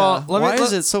why. Well, why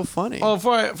is it so funny? Well,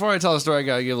 before I tell the story, I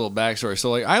gotta give a little backstory.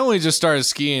 So, like, I only just started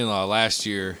skiing last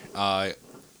year.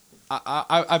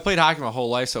 I played hockey my whole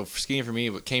life, so skiing for me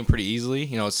it came pretty easily.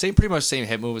 You know, it's pretty much same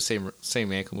hip movements,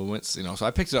 same ankle movements. You know, so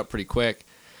I picked it up pretty quick.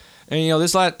 And you know,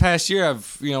 this past year, as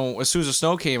soon as the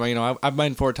snow came, I've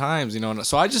been 4 times. You know,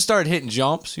 so I just started hitting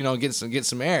jumps. You know, getting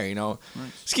some air. You know,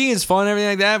 skiing's fun, and everything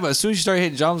like that. But as soon as you start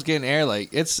hitting jumps, getting air, like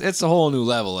it's a whole new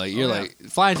level. Like you're like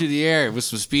flying through the air with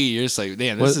some speed. You're just like,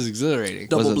 damn, this is exhilarating. Was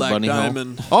Double it black bunny hole?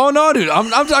 diamond. Oh no, dude! I'm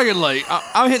talking like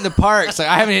I'm hitting the parks. Like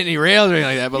I haven't hit any rails or anything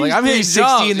like that, but like I'm hitting 360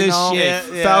 jumps. in this you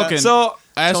know? shit. Falcon. So,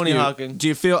 Ask Tony you, Hawkin. do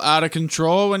you feel out of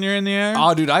control when you're in the air?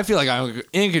 oh, dude, I feel like I'm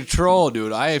in control,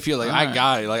 dude. I feel like I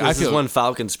got it. Like I This is feel when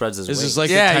Falcon spreads his This wings. is like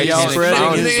yeah, the yo, Titanic. spreading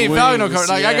Falcon, his Falcon don't wings,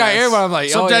 come- like I got yes. air, but I'm like,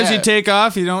 Sometimes oh, yeah. you take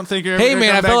off. You don't think you're ever Hey gonna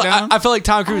man, I come felt back down? I felt like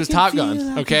Tom Cruise was Top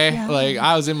Gun. Okay, like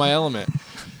I was in my element.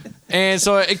 And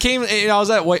so it came. You know, I was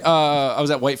at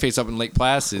Whiteface up in Lake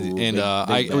Placid, and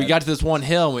big we bad. got to this one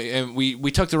hill, and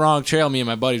we took the wrong trail. Me and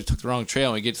my buddy took the wrong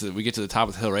trail, and we get to the top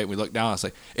of the hill, right? And we look down. It's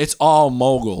like it's all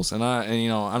moguls, and you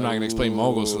know I'm not gonna explain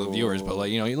moguls to the viewers, but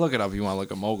like you know you look it up if you want to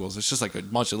look at moguls. It's just like a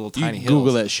bunch of little You tiny hills.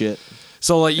 Google that shit.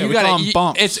 So like Yeah, you we gotta call 'em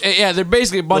bumps. they're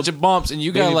basically a bunch of bumps, and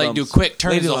you gotta Lady like do bumps. quick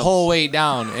turns Lady the bumps. whole way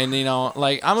down. And you know,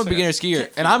 like I'm a beginner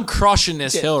skier, and I'm crushing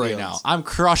this hill right now. feelings. I'm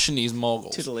crushing these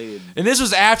moguls. Titillated. And this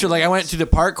was after like I went to the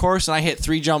park course and I hit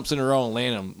 3 jumps in a row and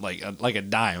landed them like a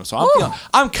dime. So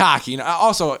I'm cocky. You know,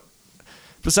 also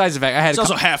Besides the fact I had It's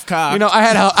also half cocked. you know, I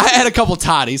had a couple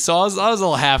toddies, so I was a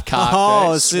little half cocked.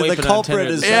 Oh, right? see, the Swiping on culprit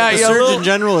Tinder. is Yeah, the yeah, Surgeon little-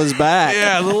 General is back.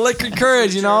 Yeah, the liquid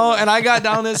courage, you know. And I got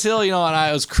down this hill, you know, and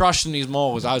I was crushing these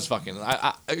moles. I was fucking.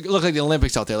 I it looked like the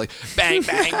Olympics out there, like bang,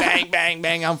 bang, bang, bang,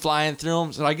 bang. I'm flying through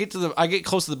them. So I get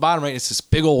close to the bottom, right? And it's this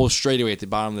big old straightaway at the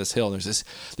bottom of this hill. And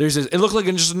there's this. It looked like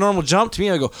just a normal jump to me.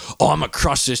 I go, oh, I'm gonna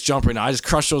crush this jump right now. I just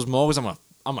crush those moles. I'm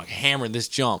gonna hammer this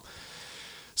jump.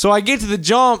 So I get to the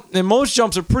jump, and most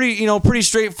jumps are pretty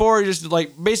straightforward, just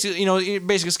like basic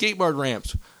skateboard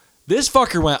ramps. This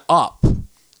fucker went up.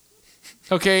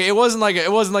 Okay, it wasn't like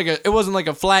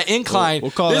a flat incline.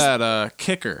 We'll call This- that a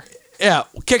kicker. Yeah,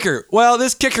 kicker. Well,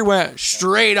 this kicker went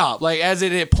straight up, like as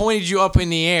it pointed you up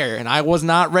in the air, and I was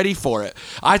not ready for it.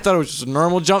 I thought it was just a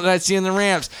normal jump that I'd see in the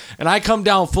ramps, and I come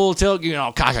down full tilt, you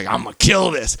know, cock, like, I'm gonna kill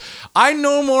this. I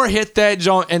no more hit that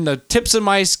jump, and the tips of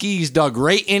my skis dug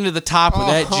right into the top of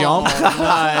that jump,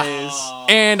 Nice.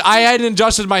 and I hadn't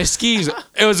adjusted my skis.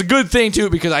 It was a good thing too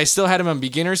because I still had them on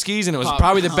beginner skis, and it was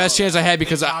probably the best chance I had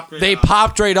because they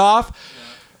popped right off.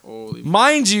 Holy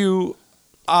Mind you,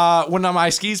 when my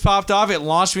skis popped off, it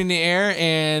launched me in the air,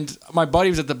 and my buddy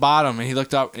was at the bottom, and he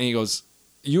looked up and he goes,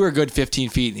 "You were a good 15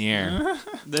 feet in the air."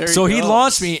 There So you he go.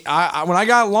 launched me. When I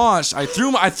got launched, I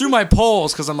threw my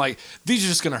poles because I'm like, these are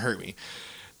just gonna hurt me.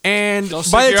 And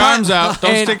Don't by stick the your time, arms out.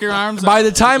 Don't and stick your arms By out.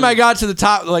 the time I got to the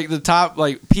top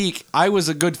peak, I was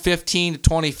a good 15 to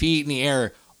 20 feet in the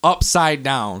air, upside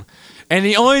down. And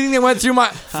the only thing that went through my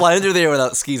Flying through the air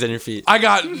without skis on your feet. I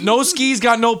got no skis,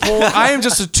 got no pole. I am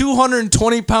just a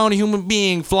 220-pound human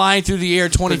being flying through the air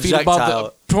 20 feet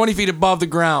above the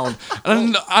ground.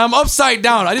 And I'm upside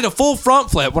down. I did a full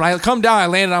front flip. When I come down, I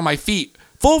landed on my feet.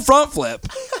 Full front flip.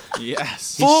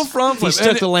 yes. Full front He flip. stuck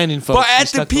And- the landing, folks. But He at the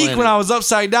stuck peak, landing. when I was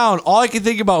upside down, all I could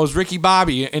think about was Ricky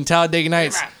Bobby in Talladega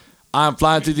Nights. I'm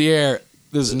flying through the air.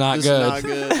 This is not This good. is not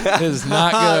good. This is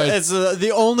not good. It's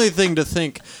the only thing to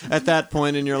think at that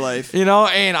point in your life. You know,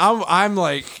 and I'm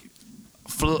like,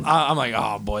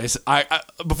 oh boys. I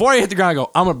before I hit the ground, I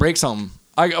go, I'm gonna break something.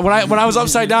 When I was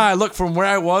upside down, I looked from where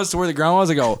I was to where the ground was.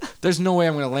 I go, there's no way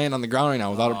I'm gonna land on the ground right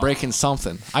now without breaking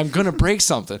something. I'm gonna break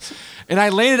something, and I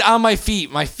landed on my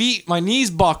feet. My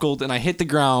knees buckled, and I hit the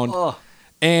ground.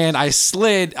 And I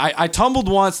slid. I tumbled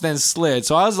once, then slid.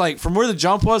 So I was like, from where the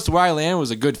jump was to where I landed was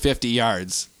a good 50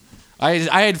 yards. I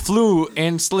had flew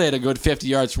and slid a good 50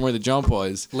 yards from where the jump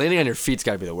was. Landing on your feet's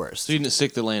got to be the worst. So you didn't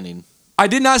stick the landing. I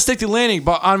did not stick to landing,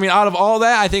 but I mean, out of all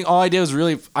that, I think all I did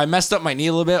was I messed up my knee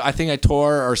a little bit. I think I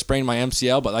tore or sprained my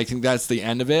MCL, but I think that's the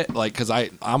end of it. Like, cause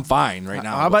I'm fine right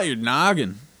now. How about your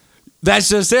noggin? That's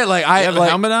just it. Like, You have a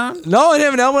helmet on? No, I didn't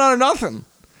have an helmet on or nothing.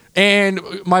 And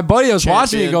my buddy that was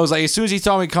watching me, he Champion. goes, like, as soon as he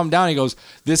saw me come down, he goes,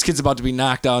 this kid's about to be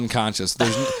knocked out unconscious.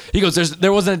 He goes,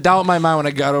 there wasn't a doubt in my mind when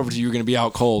I got over to you, you were going to be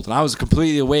out cold. And I was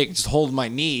completely awake, just holding my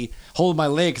knee, holding my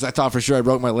leg, because I thought for sure I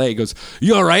broke my leg. He goes,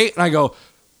 you all right? And I go,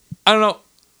 I don't know.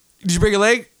 Did you break your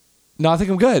leg? No, I think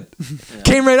I'm good.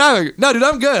 Came right out. Like, no, dude,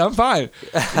 I'm good. I'm fine.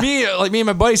 me and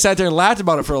my buddy sat there and laughed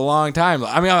about it for a long time.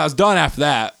 I mean, I was done after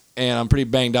that. And I'm pretty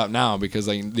banged up now because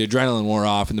like the adrenaline wore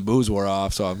off and the booze wore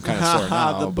off, so I'm kind of sore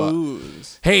now. The but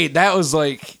booze. hey, that was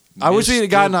like I wish we had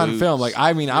gotten on booze. film. Like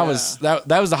I mean, I was that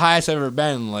was the highest I've ever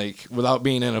been like without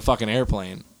being in a fucking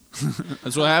airplane.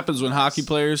 That's what happens when hockey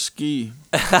players ski.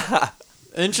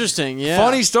 Interesting, yeah.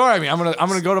 Funny story. I mean, I'm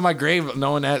gonna go to my grave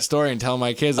knowing that story and tell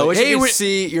my kids I like, wish hey, you could we-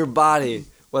 see your body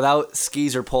without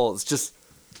skis or poles. Just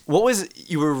what was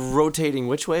you were rotating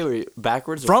which way? Were you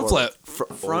backwards? Or Front forward?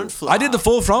 Front flip. I did the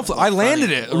full front flip. I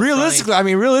landed it. Little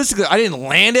Realistically, I didn't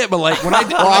land it, but like when I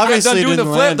did, Well, when I got obviously done doing the didn't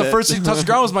flip, land the it. first thing to touch the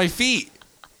ground was my feet.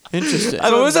 Interesting. I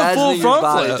mean, it was a full Imagining your front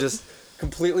body flip. just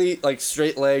completely like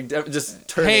straight legged, just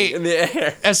turning Hey. in the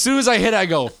air. As soon as I hit it, I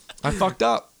go, I fucked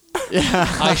up. Yeah.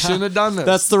 I shouldn't have done this.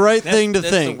 That's the right thing to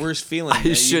That's think. the worst feeling. I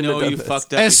that shouldn't you have know done you this.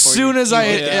 fucked up. As before soon you as I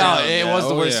hit hit, it. it was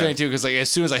the Oh, worst yeah. feeling too. Because like as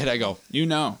soon as I hit, I go, You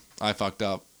know. I fucked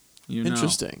up. You know.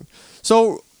 Interesting.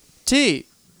 So, T,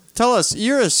 tell us,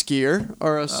 you're a skier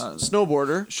or a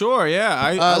snowboarder. Sure, yeah.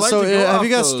 I like so to go have off you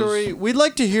got a those- story? We'd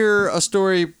like to hear a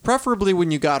story, preferably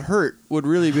when you got hurt. Would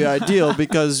really be ideal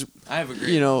because I have a great.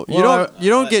 you know Well, you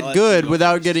don't I get like to good go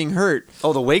without first. getting hurt.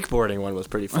 Oh, the wakeboarding one was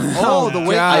pretty fun. Oh, the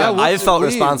wake. God. Yeah, I felt we-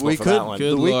 responsible we for could, that one.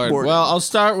 Good the lord. wakeboarding. Well, I'll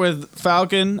start with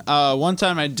Falcon. One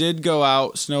time I did go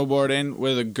out snowboarding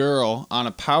with a girl on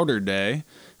a powder day.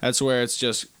 That's where it's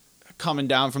just coming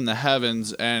down from the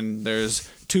heavens and there's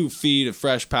 2 feet of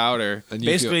fresh powder. And you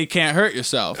Basically, you can't hurt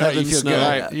yourself. Heaven feel snow. good.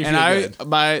 Right. You And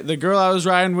feel I, the girl I was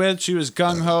riding with, she was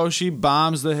gung ho. She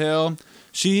bombs the hill.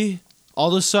 She all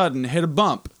of a sudden hit a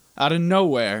bump out of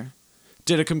nowhere,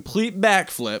 did a complete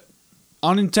backflip,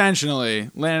 unintentionally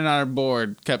landed on her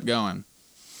board, kept going.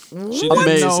 She didn't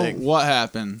Amazing. know what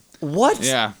happened. What?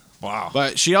 Yeah. Wow.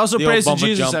 But she also The prays to old bumper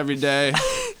Jesus jump. every day.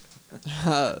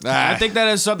 I I think that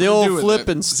has something The to old do with flip it.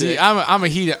 and See, stick. I'm a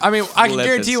heathen. I mean, I can Flip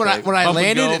guarantee and when I stick. when I Bump and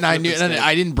landed go, and I flip knew and and stick.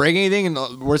 I didn't break anything, and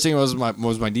the worst thing was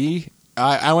my knee.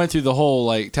 I went through the whole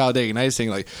like Talladega Nights thing,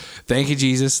 like, thank you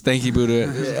Jesus, thank you Buddha,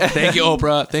 thank you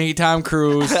Oprah, thank you Tom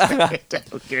Cruise.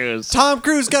 Tom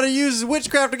Cruise got to use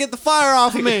witchcraft to get the fire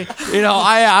off of me. You know,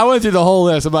 I went through the whole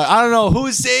list. I'm like, I don't know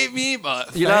who saved me,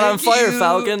 but You're not on thank fire, you.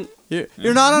 Falcon.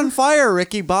 You're not on fire,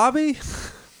 Ricky Bobby.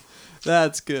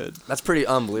 That's good. That's pretty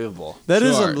unbelievable. That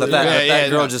is Sure. unbelievable. That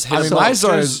girl just hit I mean, him. my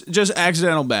story is Just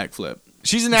accidental backflip.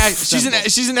 she's an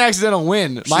accidental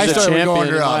win. My a story would go champion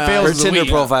under in my eyes. fails Her of the Tinder week.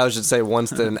 profile should say once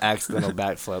did an accidental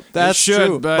backflip. That's should,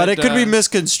 true, but it could be but,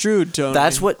 misconstrued, Tony.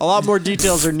 That's what- a lot more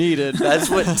details are needed. That's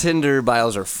what Tinder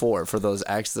bios are for those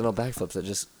accidental backflips that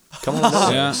just come on.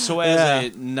 Yeah. Yeah. So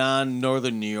as a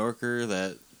non-northern New Yorker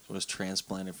that was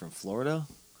transplanted from Florida,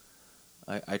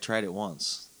 I tried it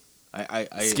once. I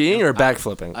Skiing or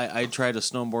backflipping? I tried to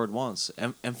snowboard once,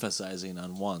 emphasizing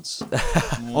on once.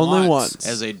 Only once.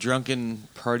 As a drunken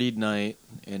partied night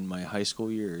in my high school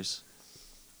years,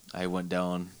 I went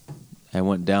down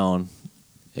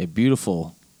a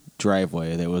beautiful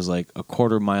driveway that was like a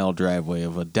quarter-mile driveway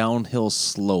of a downhill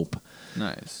slope.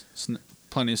 Nice.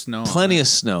 Plenty of snow. Plenty of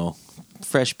snow,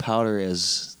 fresh powder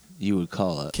as you would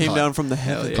call it. Came down from the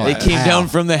heavens. yeah. It came Pow. down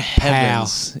from the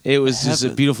heavens. It was just a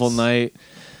Heavens. beautiful night.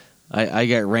 I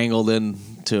got wrangled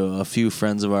into a few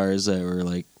friends of ours that were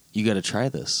like, "You got to try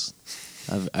this.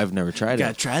 I've never tried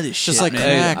it." try this Just like I,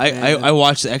 crack, I, man. I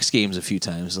watched the X Games a few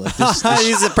times. Like this,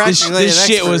 He's practically this an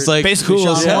shit expert. was like Basically cool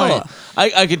as Sean hell.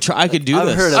 I could try. I could do I've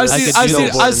this. heard of I've I seen, could I've do seen,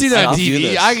 snowboard I've seen it on I'll do TV.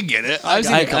 this. I can get it. I've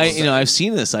seen it a couple times. I've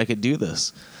seen this. I could do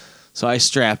this. So I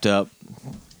strapped up.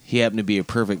 He happened to be a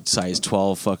perfect size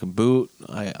 12 fucking boot.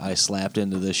 I slapped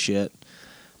into this shit.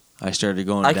 I started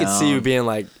going I down. could see you being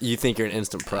like, you think you're an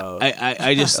instant pro.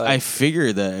 I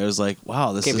figured that it was like,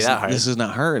 wow, this Can't be that hard. is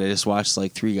not hard. I just watched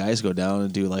like 3 guys go down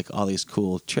and do like all these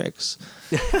cool tricks.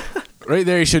 Right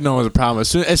there, you should know it was a problem. As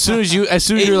soon as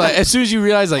you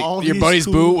realize like All your these buddy's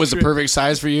cool boot was the tricks. It perfect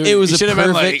size for you, was you a should have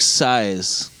perfect been like,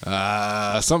 size.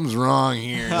 something's wrong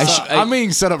here. sh- I'm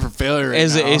being set up for failure right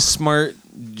As now. a smart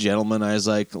gentleman, I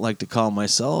like to call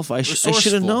myself. I should have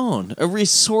Resourceful. known. A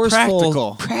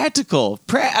resourceful, practical.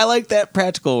 I like that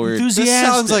practical word. This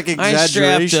sounds like I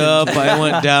exaggeration. strapped up. I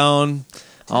went down.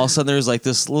 All of a sudden, there was like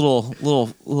this little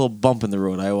bump in the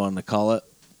road. I wanted to call it.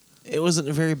 It wasn't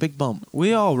a very big bump,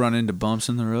 We all run into bumps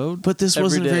in the road. but this Every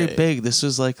wasn't very day. big. This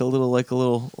was like a little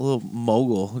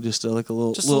mogul, just a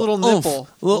little nipple.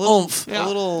 oomph. A little oomph. A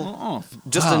little. Oh,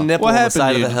 just Wow. a nipple What on the happened side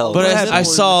to of you? the hill. But What I happened?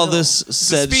 saw The this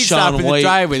said speed stop Sean in the White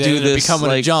driveway, then do ended up this becoming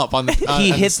a like jump on the he on the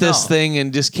hit this snow. thing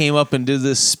and just came up and did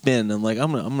this spin. I'm like,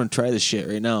 I'm gonna try this shit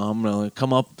right now. I'm gonna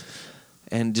come up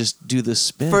and just do this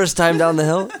spin. First time down the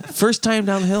hill? First time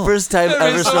down the hill. First time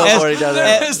ever snowboarding down the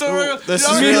hill. This is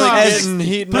As- really as- getting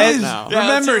heating Please, up now.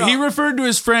 remember, he referred to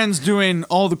his friends doing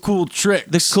all the cool tricks.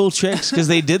 the cool tricks because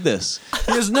they did this.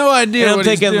 He has no idea And I'm what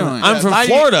thinking, he's doing. I'm from Mind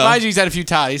you- Florida. Mind you, he's had a few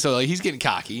toddies, so like he's getting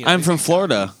cocky. you know, I'm he's from getting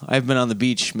Florida. I've been on the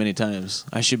beach many times.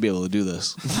 I should be able to do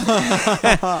this.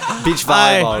 Beach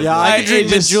volleyball. Yeah, I can it drink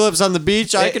mint just- juleps on the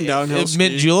beach. I can downhill ski.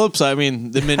 Mint juleps. I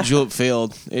mean, the mint julep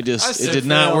failed. It did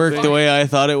not failed, work baby. the way I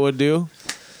thought it would do.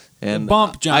 And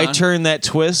Bump, John. I turned that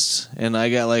twist, and I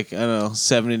got like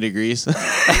 70 degrees,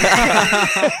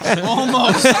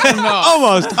 Almost.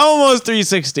 No. almost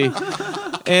 360,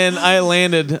 and I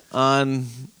landed on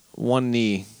one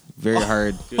knee very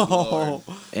hard, Oh,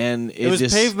 and it was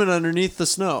just pavement underneath the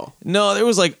snow. no, there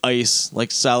was like ice,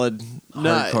 like solid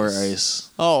Nice. hardcore ice.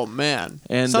 Oh man,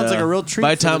 And sounds like a real treat.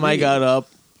 By the for time I knee. got up,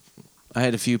 I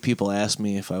had a few people ask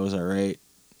me if I was all right.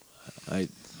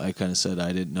 I kind of said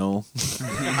I didn't know.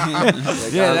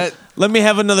 Yeah, that, Let me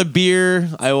have another beer.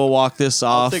 I will walk this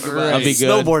off. think about I'll it. be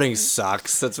good. Snowboarding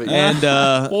sucks. That's what you And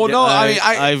Well, no, I mean,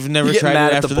 I've never You get tried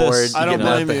mad it at after the board. this. I don't you get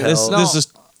mad at blame the you. hill. This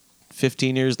is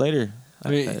 15 years later. I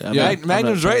mean, I'm yeah, not- Magnum's I'm not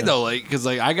right trying though, like because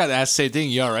like I got asked the same thing.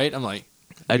 You all right? I'm like,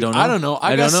 I don't know. I don't know.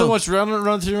 I got don't so know. much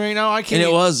run through right now. I can't. And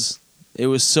even- it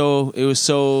was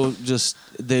so just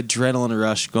the adrenaline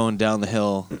rush going down the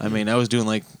hill. I mean, I was doing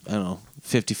like I don't know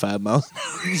 55 miles.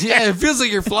 Yeah, it feels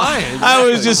like you're flying. I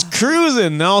was just cruising.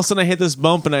 And all of a sudden, I hit this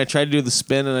bump, and I tried to do the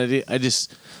spin, and I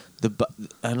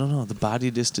I don't know. The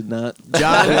body just did not.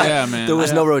 John, Yeah, man. There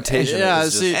was no rotation. It yeah,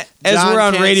 was see, just- As John we're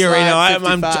on can't radio right slide now,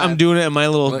 I'm 55. doing it in my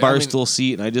little Like, I mean- barstool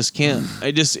seat, and I just can't.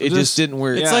 It just didn't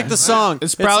work. It's like the song.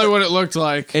 It's probably what it looked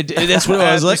like. That's what it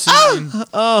was. Like,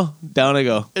 oh, down I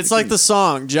go. It's like the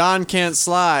song. John can't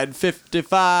slide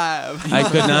 55. I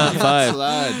could not five.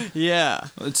 Slide. Yeah.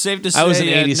 It's safe to say I was an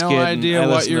you had '80s no kid. idea and I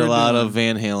what listened you to were a lot doing. of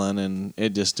Van Halen, and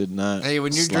it just did not. Hey,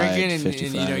 when you're slide drinking and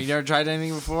 55. you never tried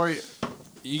anything before,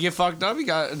 you get fucked up. You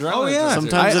got adrenaline. Oh yeah,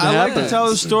 Sometimes it I like to happens. tell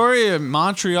the story in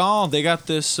Montreal. They got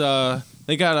this.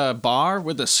 They got a bar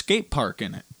with a skate park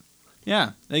in it.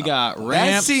 Yeah, they got That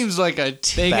ramps. seems like a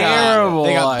They terrible.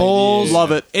 got idea. bowls.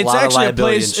 Love it. It's Lot of actually a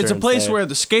liability place. It's a insurance place there. where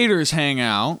the skaters hang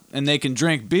out and they can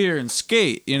drink beer and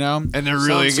skate. You know, and they're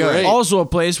really Sounds good. great. also a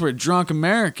place where drunk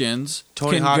Americans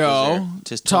Tony can Hawk was go there.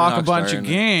 Just Tony talk a Hawk's bunch bar of in it.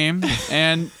 game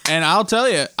and I'll tell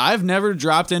you, I've never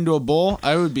dropped into a bowl.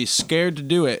 I would be scared to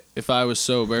do it if I was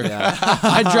sober.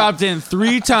 I dropped in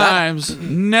 3 times,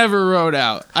 never rode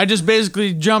out. I just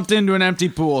basically jumped into an empty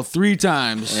pool 3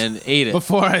 times and ate it.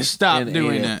 before I stopped And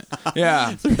doing ate it.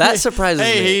 Yeah. that surprises me.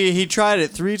 Hey, he tried it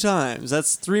 3 times.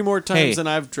 That's 3 more times Hey, than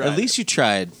I've tried. at least you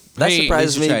tried. That Hey,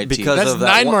 surprises you me tried, T. because That's of that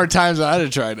 9 one- more times than I'd have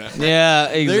tried that. Yeah,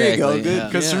 exactly. There you go, good. Yeah.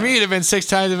 Because for me, it'd have been 6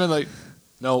 times. I've been like,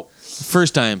 no.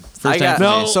 First time. I got- for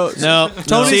No, me. So no.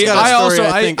 Tony's See, got a I story, also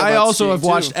I think, I about also have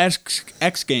skiing, watched too.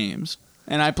 X Games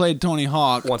and I played Tony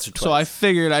Hawk Once or so twice. I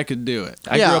figured I could do it.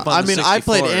 I grew up on I the mean, I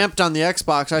played 64. Amped on the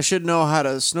Xbox. I should know how to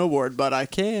snowboard, but I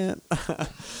can't.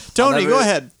 Tony, I'll go never-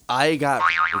 ahead. I got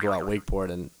to go out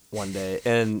wakeboarding one day,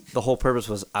 and the whole purpose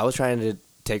was I was trying to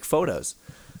take photos,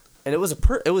 and it was a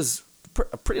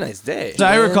pretty nice day. As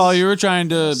I recall, you were trying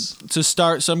to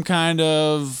start some kind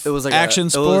of It was like action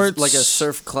it sports, was like a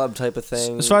surf club type of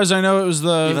thing. As far as I know, it was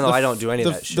Even though I don't do any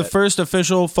of that the shit. first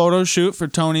official photo shoot for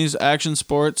Tony's Action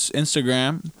Sports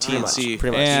Instagram. TNC.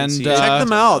 Pretty much. And TNC. Check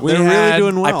them out. we They're really had-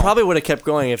 doing well. I probably would have kept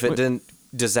going if it didn't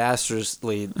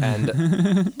disastrously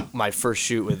end my first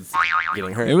shoot with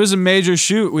getting hurt. It was a major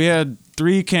shoot. We had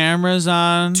 3 cameras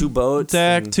on 2 boats.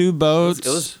 deck, and 2 boats. It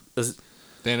was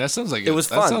Damn, that sounds like It was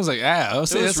that fun. sounds like I would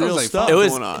say It that was sounds real like stuff. fun. It was.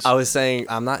 going on. I was saying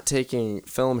I'm not taking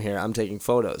film here. I'm taking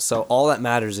photos. So all that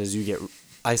matters is you get.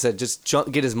 I said just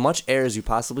get as much air as you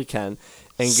possibly can,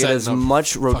 and get Setting as up much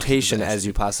fucking rotation best. as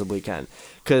you possibly can.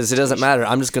 Because it doesn't matter.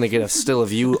 I'm just gonna get a still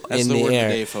of you That's in the the word of the air.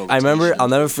 day, folks. I remember. I'll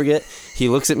never forget. He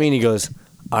looks at me and he goes,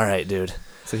 "All right, dude."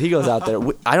 So he goes out there.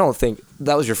 I don't think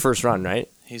that was your first run, right?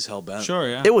 He's hell bent. Sure,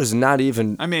 yeah. It was not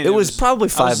even. I mean, it was probably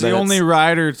 5 I was minutes. the only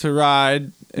rider to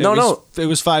ride. No. It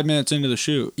was 5 minutes into the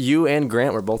shoot. You and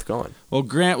Grant were both going. Well,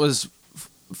 Grant was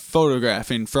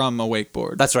photographing from a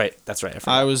wakeboard. That's right. That's right. I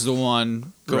forgot. I was the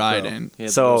one GoPro. riding. He had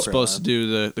the So- GoPro Supposed to on.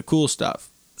 do the cool stuff.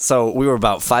 So we were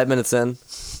about 5 minutes in.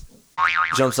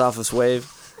 Jumps off this wave.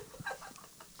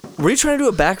 Were you trying to do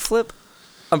a backflip?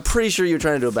 I'm pretty sure you were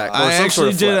trying to do a backflip. I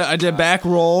actually I did back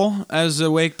roll, as the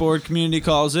wakeboard community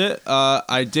calls it.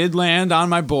 I did land on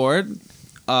my board,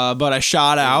 but I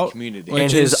shot out. community. which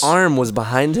And his is- arm was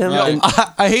behind him. Yeah. And,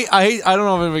 I hate. I don't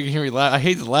know if anybody can hear me laugh. I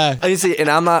hate to laugh. you see, and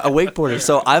I'm not a wakeboarder,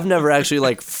 so I've never actually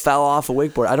like fell off a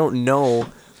wakeboard. I don't know.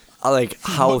 Like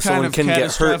how What kind someone of can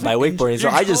get hurt by catastrophic wakeboarding,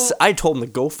 so I told him to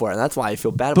go for it, and that's why I feel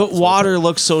bad. But about this water whole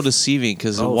looks so deceiving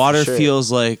because the Oh, for water sure.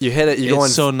 feels like thing. You hit it, you're it's going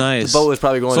so nice. The boat was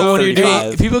probably going. So when you're doing-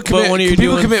 35. People But when you're people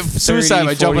doing commit suicide 30,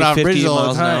 by jumping 40, off 50 bridges all the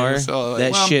miles an time. hour, So, like,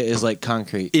 that Well, shit is like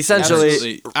concrete. Essentially,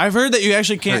 Absolutely. I've heard that you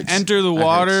actually can't Hurts. enter the That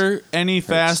water any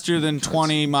faster than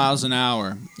 20 miles an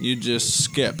hour. You just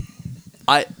skip.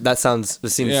 that seems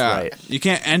Yeah. right. You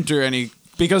can't enter any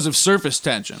because of surface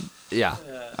tension. Yeah.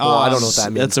 Well, I don't know what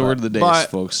that means. That's the word of the day, But,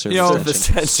 folks. you know, Surface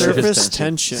tension. Surface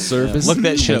tension. Surface. Look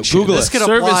that shit up. Google This it. could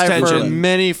Surface apply for tension.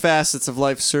 many facets of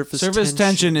life. Surface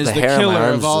tension is The the, hair on my killer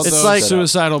arms of all is those It's like-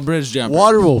 suicidal bridge jumpers.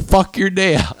 Water will fuck your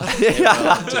day out.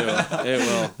 It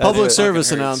will. Public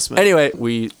service announcement. Anyway,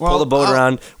 we pull the boat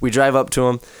around. We drive up to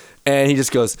him, and he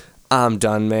just goes, "I'm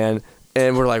done, man."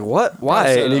 And we're like, "What? Why?"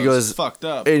 And he goes, fucked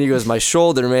up. and he goes, "My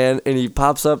shoulder, man." And he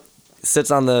pops up,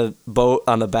 sits on the boat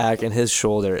on the back, and his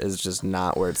shoulder is just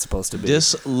not where it's supposed to be.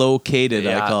 Dislocated,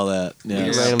 Yeah. I call that. We Yeah.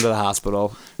 ran him to the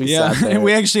hospital. We Yeah, sat there. and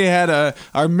we actually had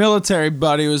our military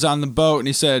buddy was on the boat, and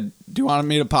he said, "Do you want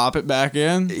me to pop it back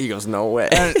in?" He goes, "No way."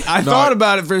 And I thought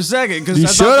about it for a second because You I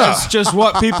thought shoulda. that's just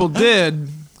what people did.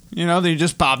 You know, they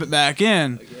just pop it back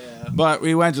in. But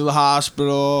we went to the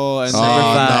hospital and Oh,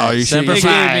 no, you should. they You gave should.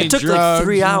 me It took like drugs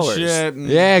 3 and hours. shit, and-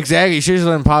 Yeah, exactly. You should just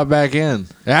let him pop back in.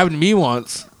 It happened to me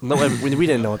once. No, we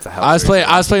didn't know what the hell. I was we were playing.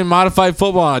 I was playing modified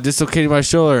football. And I dislocated my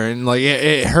shoulder, and like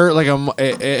it hurt.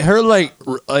 It hurt like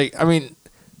I mean,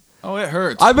 Oh, it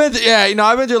hurts. I've been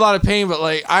through a lot of pain, but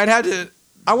like I'd had to.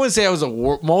 I wouldn't say I was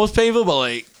the most painful, but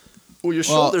like Well, your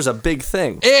shoulder's a big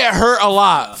thing. It hurt a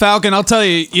lot. Falcon, I'll tell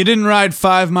you, you didn't ride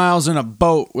 5 miles in a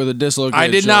boat with a dislocated I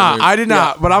did shoulder. not. I did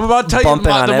not. But I'm about to tell you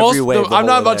Bumping on the every most. wave the I'm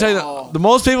not whole about to way tell you the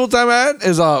most painful time I had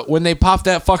is when they popped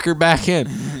that fucker back in.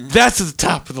 That's at the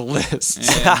top of the list. It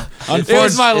was my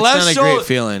It's left not a shoulder. great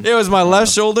feeling. It was my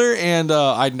left shoulder, and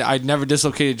I'd never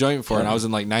dislocated a joint before, and I was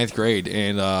in like 9th grade,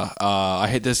 and I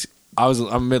hit this.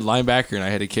 I'm mid linebacker, and I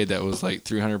hit a kid that was like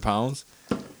 300 pounds.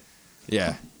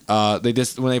 Yeah. They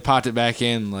just when they popped it back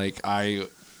in, like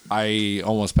I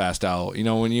almost passed out. You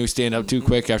know, when you stand up too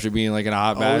quick after being like in a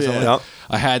hot bath. yeah. Yep.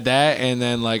 I had that, and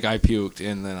then like I puked,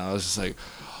 and then I was just like,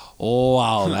 oh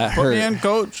wow, that Put hurt. me in,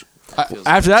 coach.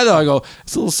 After that though, I go,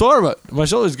 it's a little sore, but my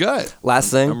shoulder's good.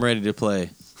 Last thing, I'm ready to play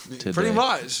today. Pretty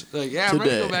much. Like yeah, I'm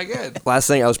ready to go back in.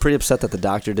 I was pretty upset that the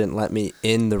doctor didn't let me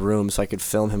in the room so I could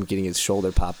film him getting his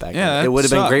shoulder popped back. Yeah, in. that It would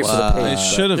have been sucks. great for the Wow. page. They but-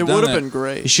 should have It done would have that. been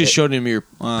great. You should have showed him your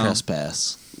Wow. press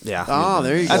pass. Yeah, Oh,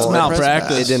 there you That's go.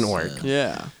 malpractice. it didn't work.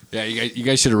 Yeah. Yeah, you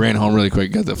guys should have ran home really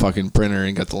quick, got the fucking printer,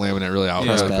 and got the laminate really out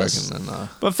Yeah. really quick, Best. and then.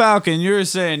 But Falcon, you were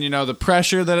saying, you know, the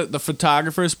pressure that the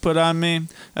photographers put on me,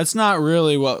 that's not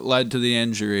really what led to the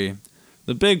injury.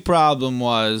 The big problem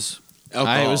was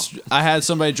I had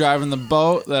somebody driving the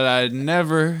boat that I'd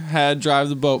never had drive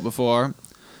the boat before.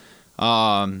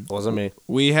 Wasn't me.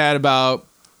 We had about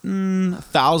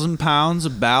 1,000 pounds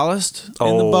of ballast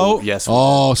in the boat. Yes.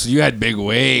 Oh, so you had big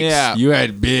weights. Yeah. You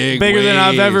had bigger Bigger than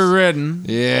I've ever ridden.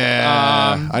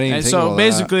 Yeah. I didn't even And think so about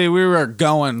basically we were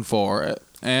going for it.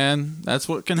 And that's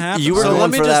what can happen. You were So going let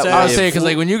me for just that. that. I was Hey, saying, because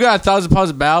like when you got 1,000 pounds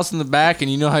of ballast in the back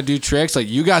and you know how to do tricks, like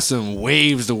you got some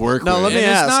waves to work Now, with. let me And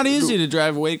ask, it's not easy to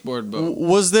drive a wakeboard boat.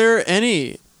 Was there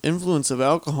any influence of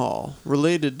alcohol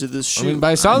related to this shoot? I mean,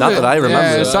 by sounds Not like, that I remember.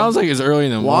 Yeah, it sounds like it's early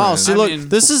in the morning. Wow. See, I look, mean-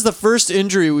 this is the first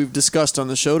injury we've discussed on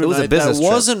the show tonight was a business that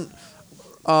trip. wasn't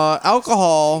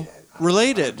alcohol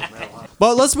related.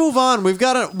 But let's move on. We've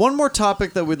got one more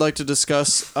topic that we'd like to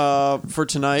discuss for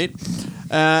tonight,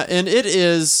 and it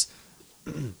is.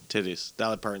 Titties.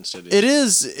 Dolly Parton's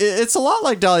titties. It's a lot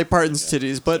like Dolly Parton's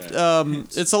titties, but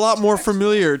it's a lot more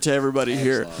familiar to everybody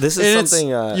here. This is And it's something.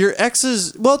 your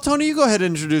ex's. Well, Tony, you go ahead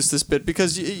and introduce this bit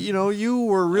because you know you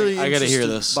were really I gotta hear interested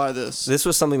this. by this. This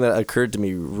was something that occurred to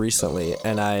me recently,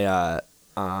 and I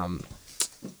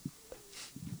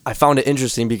found it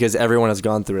interesting because everyone has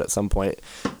gone through it at some point.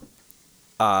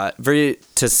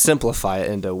 To simplify it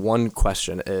into one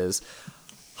question is,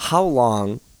 how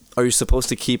long are you supposed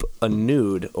to keep a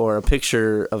nude or a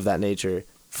picture of that nature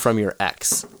from your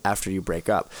ex after you break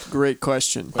up? Great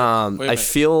question. Wait a I minute.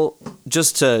 feel,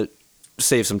 just to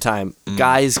save some time,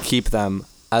 guys keep them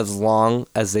as long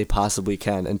as they possibly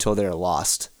can until they're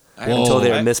lost. Until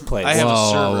they're misplaced. I have Whoa, a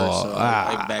server, whoa, so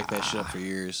I back that shit up for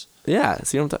years. Yeah,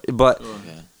 see what I'm talking. But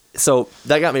Okay. so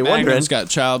that got me wondering. Magnum's got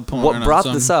child porn. What on brought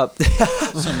some, this up?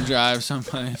 Some drive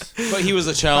someplace. But he was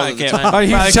a child at the Probably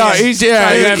time. Oh, he's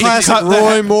yeah, Classic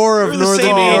Roy Moore of We're the Northern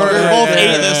same age. Florida. We're both 8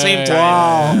 at the same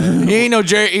time. he ain't no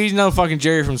Jerry. He's no fucking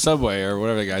Jerry from Subway or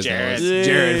whatever the guy's name is. Jared.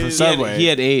 Jared from Subway. He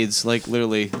had AIDS, like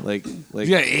literally, like You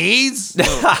got AIDS?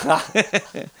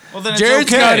 Well, then Jared's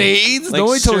it's okay. got AIDS. like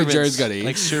Nobody told me servants, Jared's got AIDS.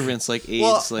 like servants, like AIDS.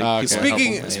 Well, like people help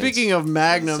him with AIDS. speaking of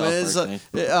Magnum South is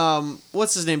Park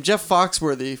what's his name? Jeff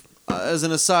Foxworthy. As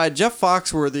an aside, Jeff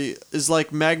Foxworthy is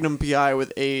like Magnum PI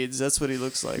with AIDS. That's what he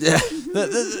looks like.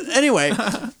 Anyway,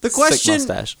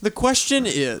 mustache. the question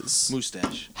is,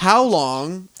 mustache. how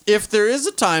long, if there is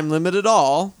a time limit at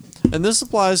all, and this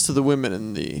applies to the women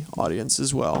in the audience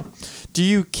as well, do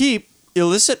you keep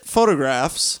illicit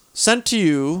photographs sent to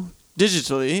you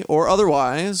digitally or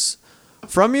otherwise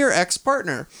from your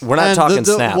ex-partner? We're not And talking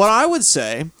Snap. What I would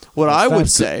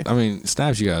say, I mean,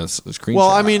 Snaps, you got a screenshot. well,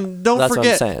 I mean, don't That's what I'm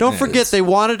forget. saying. Don't Yeah, forget, it's- they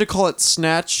wanted to call it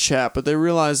Snatch Chat, but they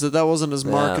realized that wasn't as Yeah,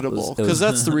 it marketable was- it because was-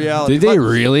 that's the reality. Did they But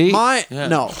really? My Yeah.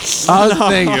 no, I was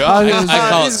thinking. I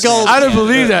call He's it gullible. I don't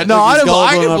believe that. No, He's I gullible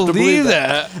can enough to believe believe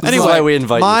that. This is why we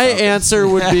invite my you. Falcon. answer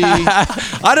would be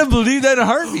I don't believe that in a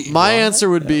heartbeat. my answer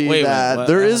would be Wait, that what?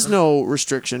 there is no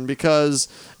restriction because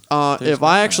if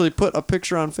I actually put a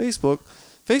picture on Facebook,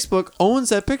 Facebook owns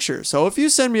that picture. So if you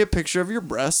send me a picture of your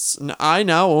breasts, I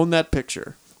now own that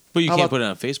picture. But you How can't about- put it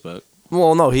on Facebook.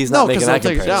 Well, no, he's No, not because making I'll that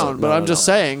take it comparison. down. But No, I'm no, just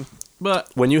no. saying, But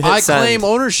When you hit I send, claim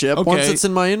ownership once Okay, it's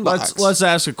in my inbox. let's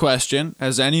ask a question.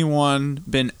 Has anyone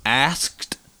been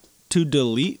asked to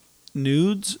delete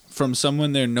nudes from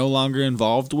someone they're no longer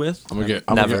involved with? I'm gonna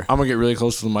Never. get really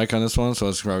close to the mic on this one, so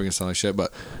it's probably gonna sound like shit.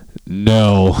 But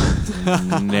no,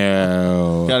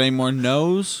 No. Got any more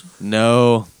no's,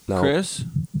 No. no. Chris?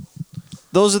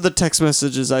 Those are the text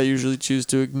messages I usually choose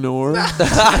to ignore.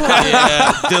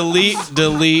 Yeah.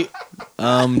 delete.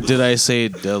 Did I say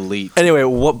delete? Anyway,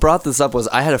 what brought this up was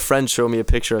I had a friend show me a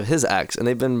picture of his ex, and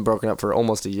they've been broken up for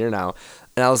almost a year now.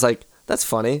 And I was like, that's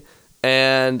funny.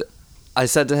 And I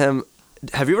said to him,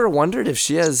 have you ever wondered if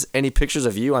she has any pictures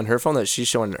of you on her phone that she's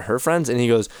showing her friends? And he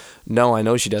goes, no, I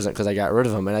know she doesn't because I got rid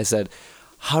of them. And I said,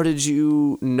 how did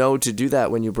you know to do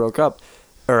that when you broke up?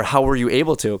 Or how were you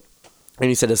able to? And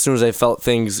he said, as soon as I felt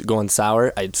things going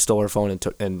sour, I stole her phone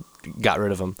and got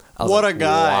rid of him. I was What like, a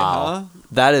guy, wow. huh?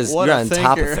 That is, What you're a on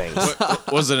top of thinker.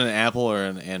 things. Was it an Apple or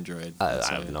an Android? I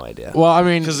have no idea. Well, I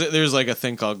mean, Because there's like a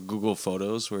thing called Google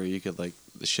Photos where you could like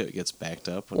the shit gets backed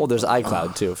up. Well, there's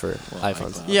iCloud too for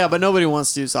iPhones. iCloud. Yeah, but nobody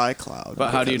wants to use iCloud.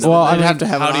 But how do you because know? Well, I they'd mean, have to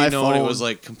have how an do you know when it iPhone. was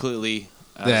like completely?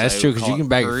 yeah, that's true because you can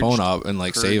back your phone purged? up and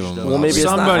like save them. Well, maybe it's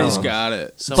not Somebody's phone. got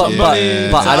it. But, Somebody-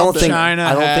 but I don't think China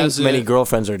I don't has think many it.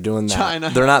 girlfriends are doing that. China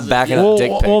They're has not it. backing up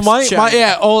dick pics. Well, my China.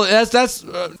 yeah. Oh, that's.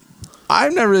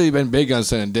 I've never really been big on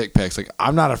sending dick pics. Like,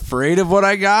 I'm not afraid of what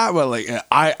I got, but like,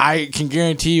 I can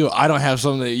guarantee you, I don't have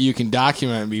something that you can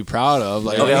document and be proud of.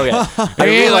 Like, Okay. I it ain't, like,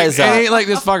 realize it that. ain't like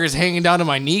this fucker's hanging down to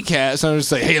my kneecap. So I'm just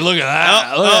like, hey, look at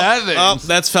that. Look at that thing. Oh,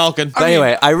 that's Falcon. But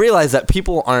anyway, I realize that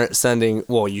people aren't sending.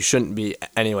 Well, you shouldn't be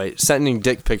anyway. Sending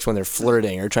dick pics when they're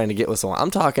flirting or trying to get with someone.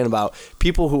 I'm talking about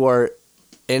people who are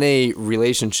in a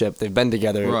relationship. They've been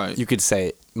together. Right. You could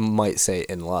say, might say,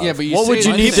 in love. Yeah, but you What say, would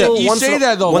you like, need to- people- You once say in a-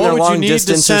 that though. when What they're would long you need?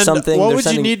 distance or something, What they're would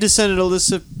you sending- need to send a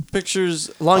list of pictures?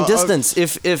 long of- distance.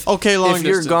 If Okay, long if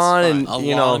you're distance, gone and A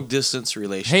you long know. distance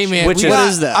relationship. Hey man, Which we is- got, What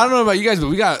is that? I don't know about you guys, but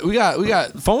we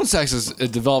got phone sex has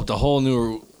developed a whole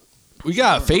new. We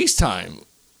got FaceTime.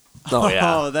 Oh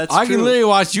yeah. Oh, that's I true. can literally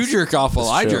watch you jerk off while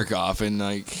I true. jerk off, and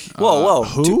like. Whoa.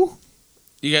 Who?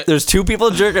 You got There's two people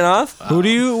jerking off. Who do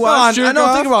you No, watch? I jerk don't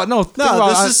off? think about no. Think No,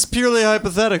 about, this is purely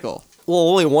hypothetical. Well,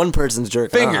 only one person's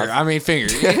jerking finger. off. I mean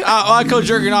finger. I call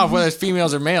jerking off whether it's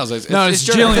females or males. No, it's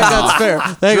jerking jilling off. That's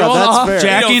fair. There you go. Drill That's off, fair.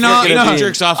 Jacking off. It No,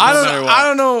 jerks off no I matter don't. what.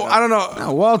 I don't know.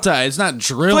 no, Walter, it's not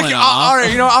drilling Flicking, off. all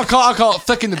right, you know, I'll call it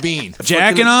flicking the bean.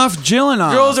 Jacking off, jilling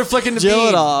off. Girls are flicking the Jill bean.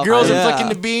 it off. Girls Yeah. are flicking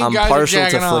the bean. I'm guys partial are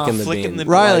to jacking off. flicking the Flicking bean. the-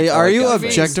 Riley, I are like you that.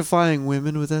 objectifying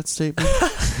women with that statement?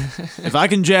 If I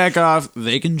can jack off,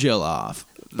 they can jill off.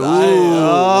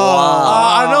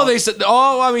 I know they said.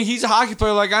 Oh, I mean, he's a hockey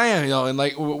player like I am, you know, and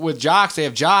like with jocks, they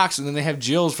have jocks, and then they have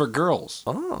Jills for girls.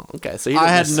 Oh, okay. So I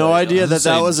had no idea that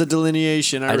saying- was a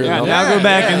delineation. I didn't Yeah, know now that. go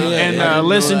back yeah, and, yeah, and yeah, I didn't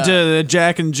listen know to the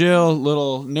Jack and Jill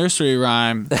little nursery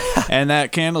rhyme, and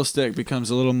that candlestick becomes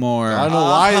a little more, I don't know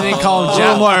why they didn't call him a little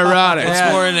Jack. more erotic.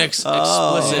 It's more an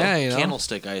explicit Yeah, you know.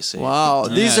 candlestick, I say. Wow,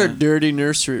 these Yeah. are dirty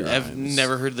nursery rhymes. I've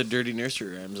never heard the dirty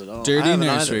nursery rhymes at all. Dirty haven't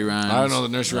nursery either. rhymes. I don't know the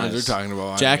nursery rhymes Nice. they're talking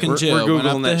about. Jack and We're Jill went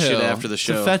up Googling the that shit hill after the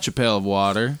show. to fetch a pail of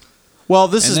water. Well,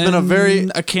 this has And been a then very.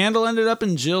 a candle ended up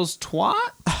in Jill's twat.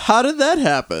 How did that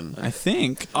happen? I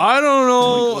think. I don't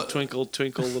know. Twinkle,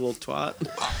 twinkle, little twat.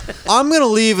 I'm going to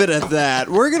leave it at that.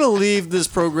 We're going to leave this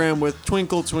program with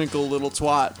Twinkle, Twinkle, Little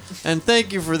Twat. And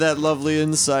thank you for that lovely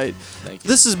insight. Thank you.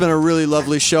 This has been a really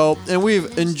lovely show, and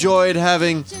we've enjoyed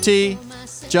having T,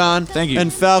 John, Thank you.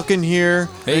 and Falcon here.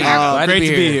 Hey, Uh, glad Great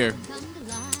to be here.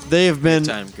 They have been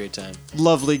Great time.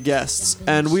 lovely guests,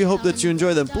 and we hope that you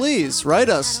enjoy them. Please write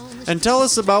us and tell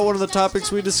us about one of the topics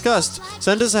we discussed.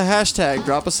 Send us a hashtag,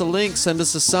 drop us a link, send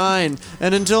us a sign.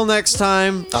 And until next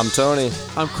time, I'm Tony.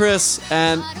 I'm Chris,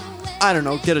 and I don't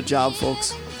know, get a job,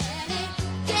 folks.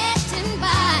 Getting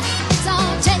by, it's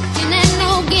all taking and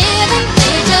no giving.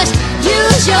 They just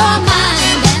use your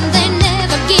mind and they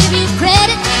never give you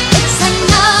credit. It's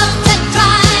enough to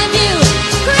drive you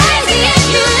crazy if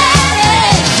you let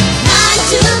it. 9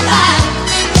 to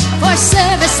 5 for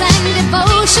service and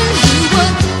devotion. You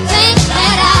would think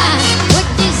that I would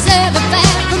deserve a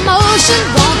fair promotion.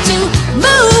 Want to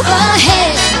move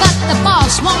ahead, but the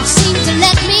boss won't seem to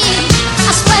let me.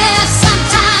 I swear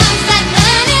sometimes that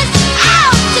man is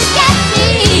out to get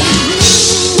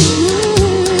me.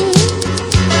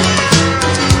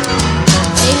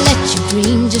 They let you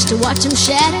dream just to watch him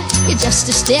shatter. You're just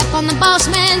a step on the boss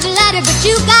man's ladder, but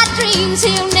you got dreams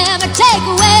he'll never take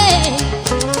away.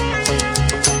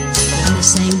 In the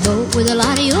same boat with a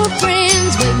lot of your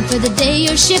friends, waiting for the day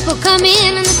your ship will come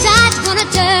in and the tide's gonna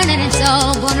turn and it's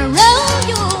all gonna roll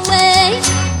your way.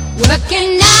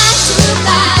 Working 9 to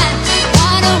 5.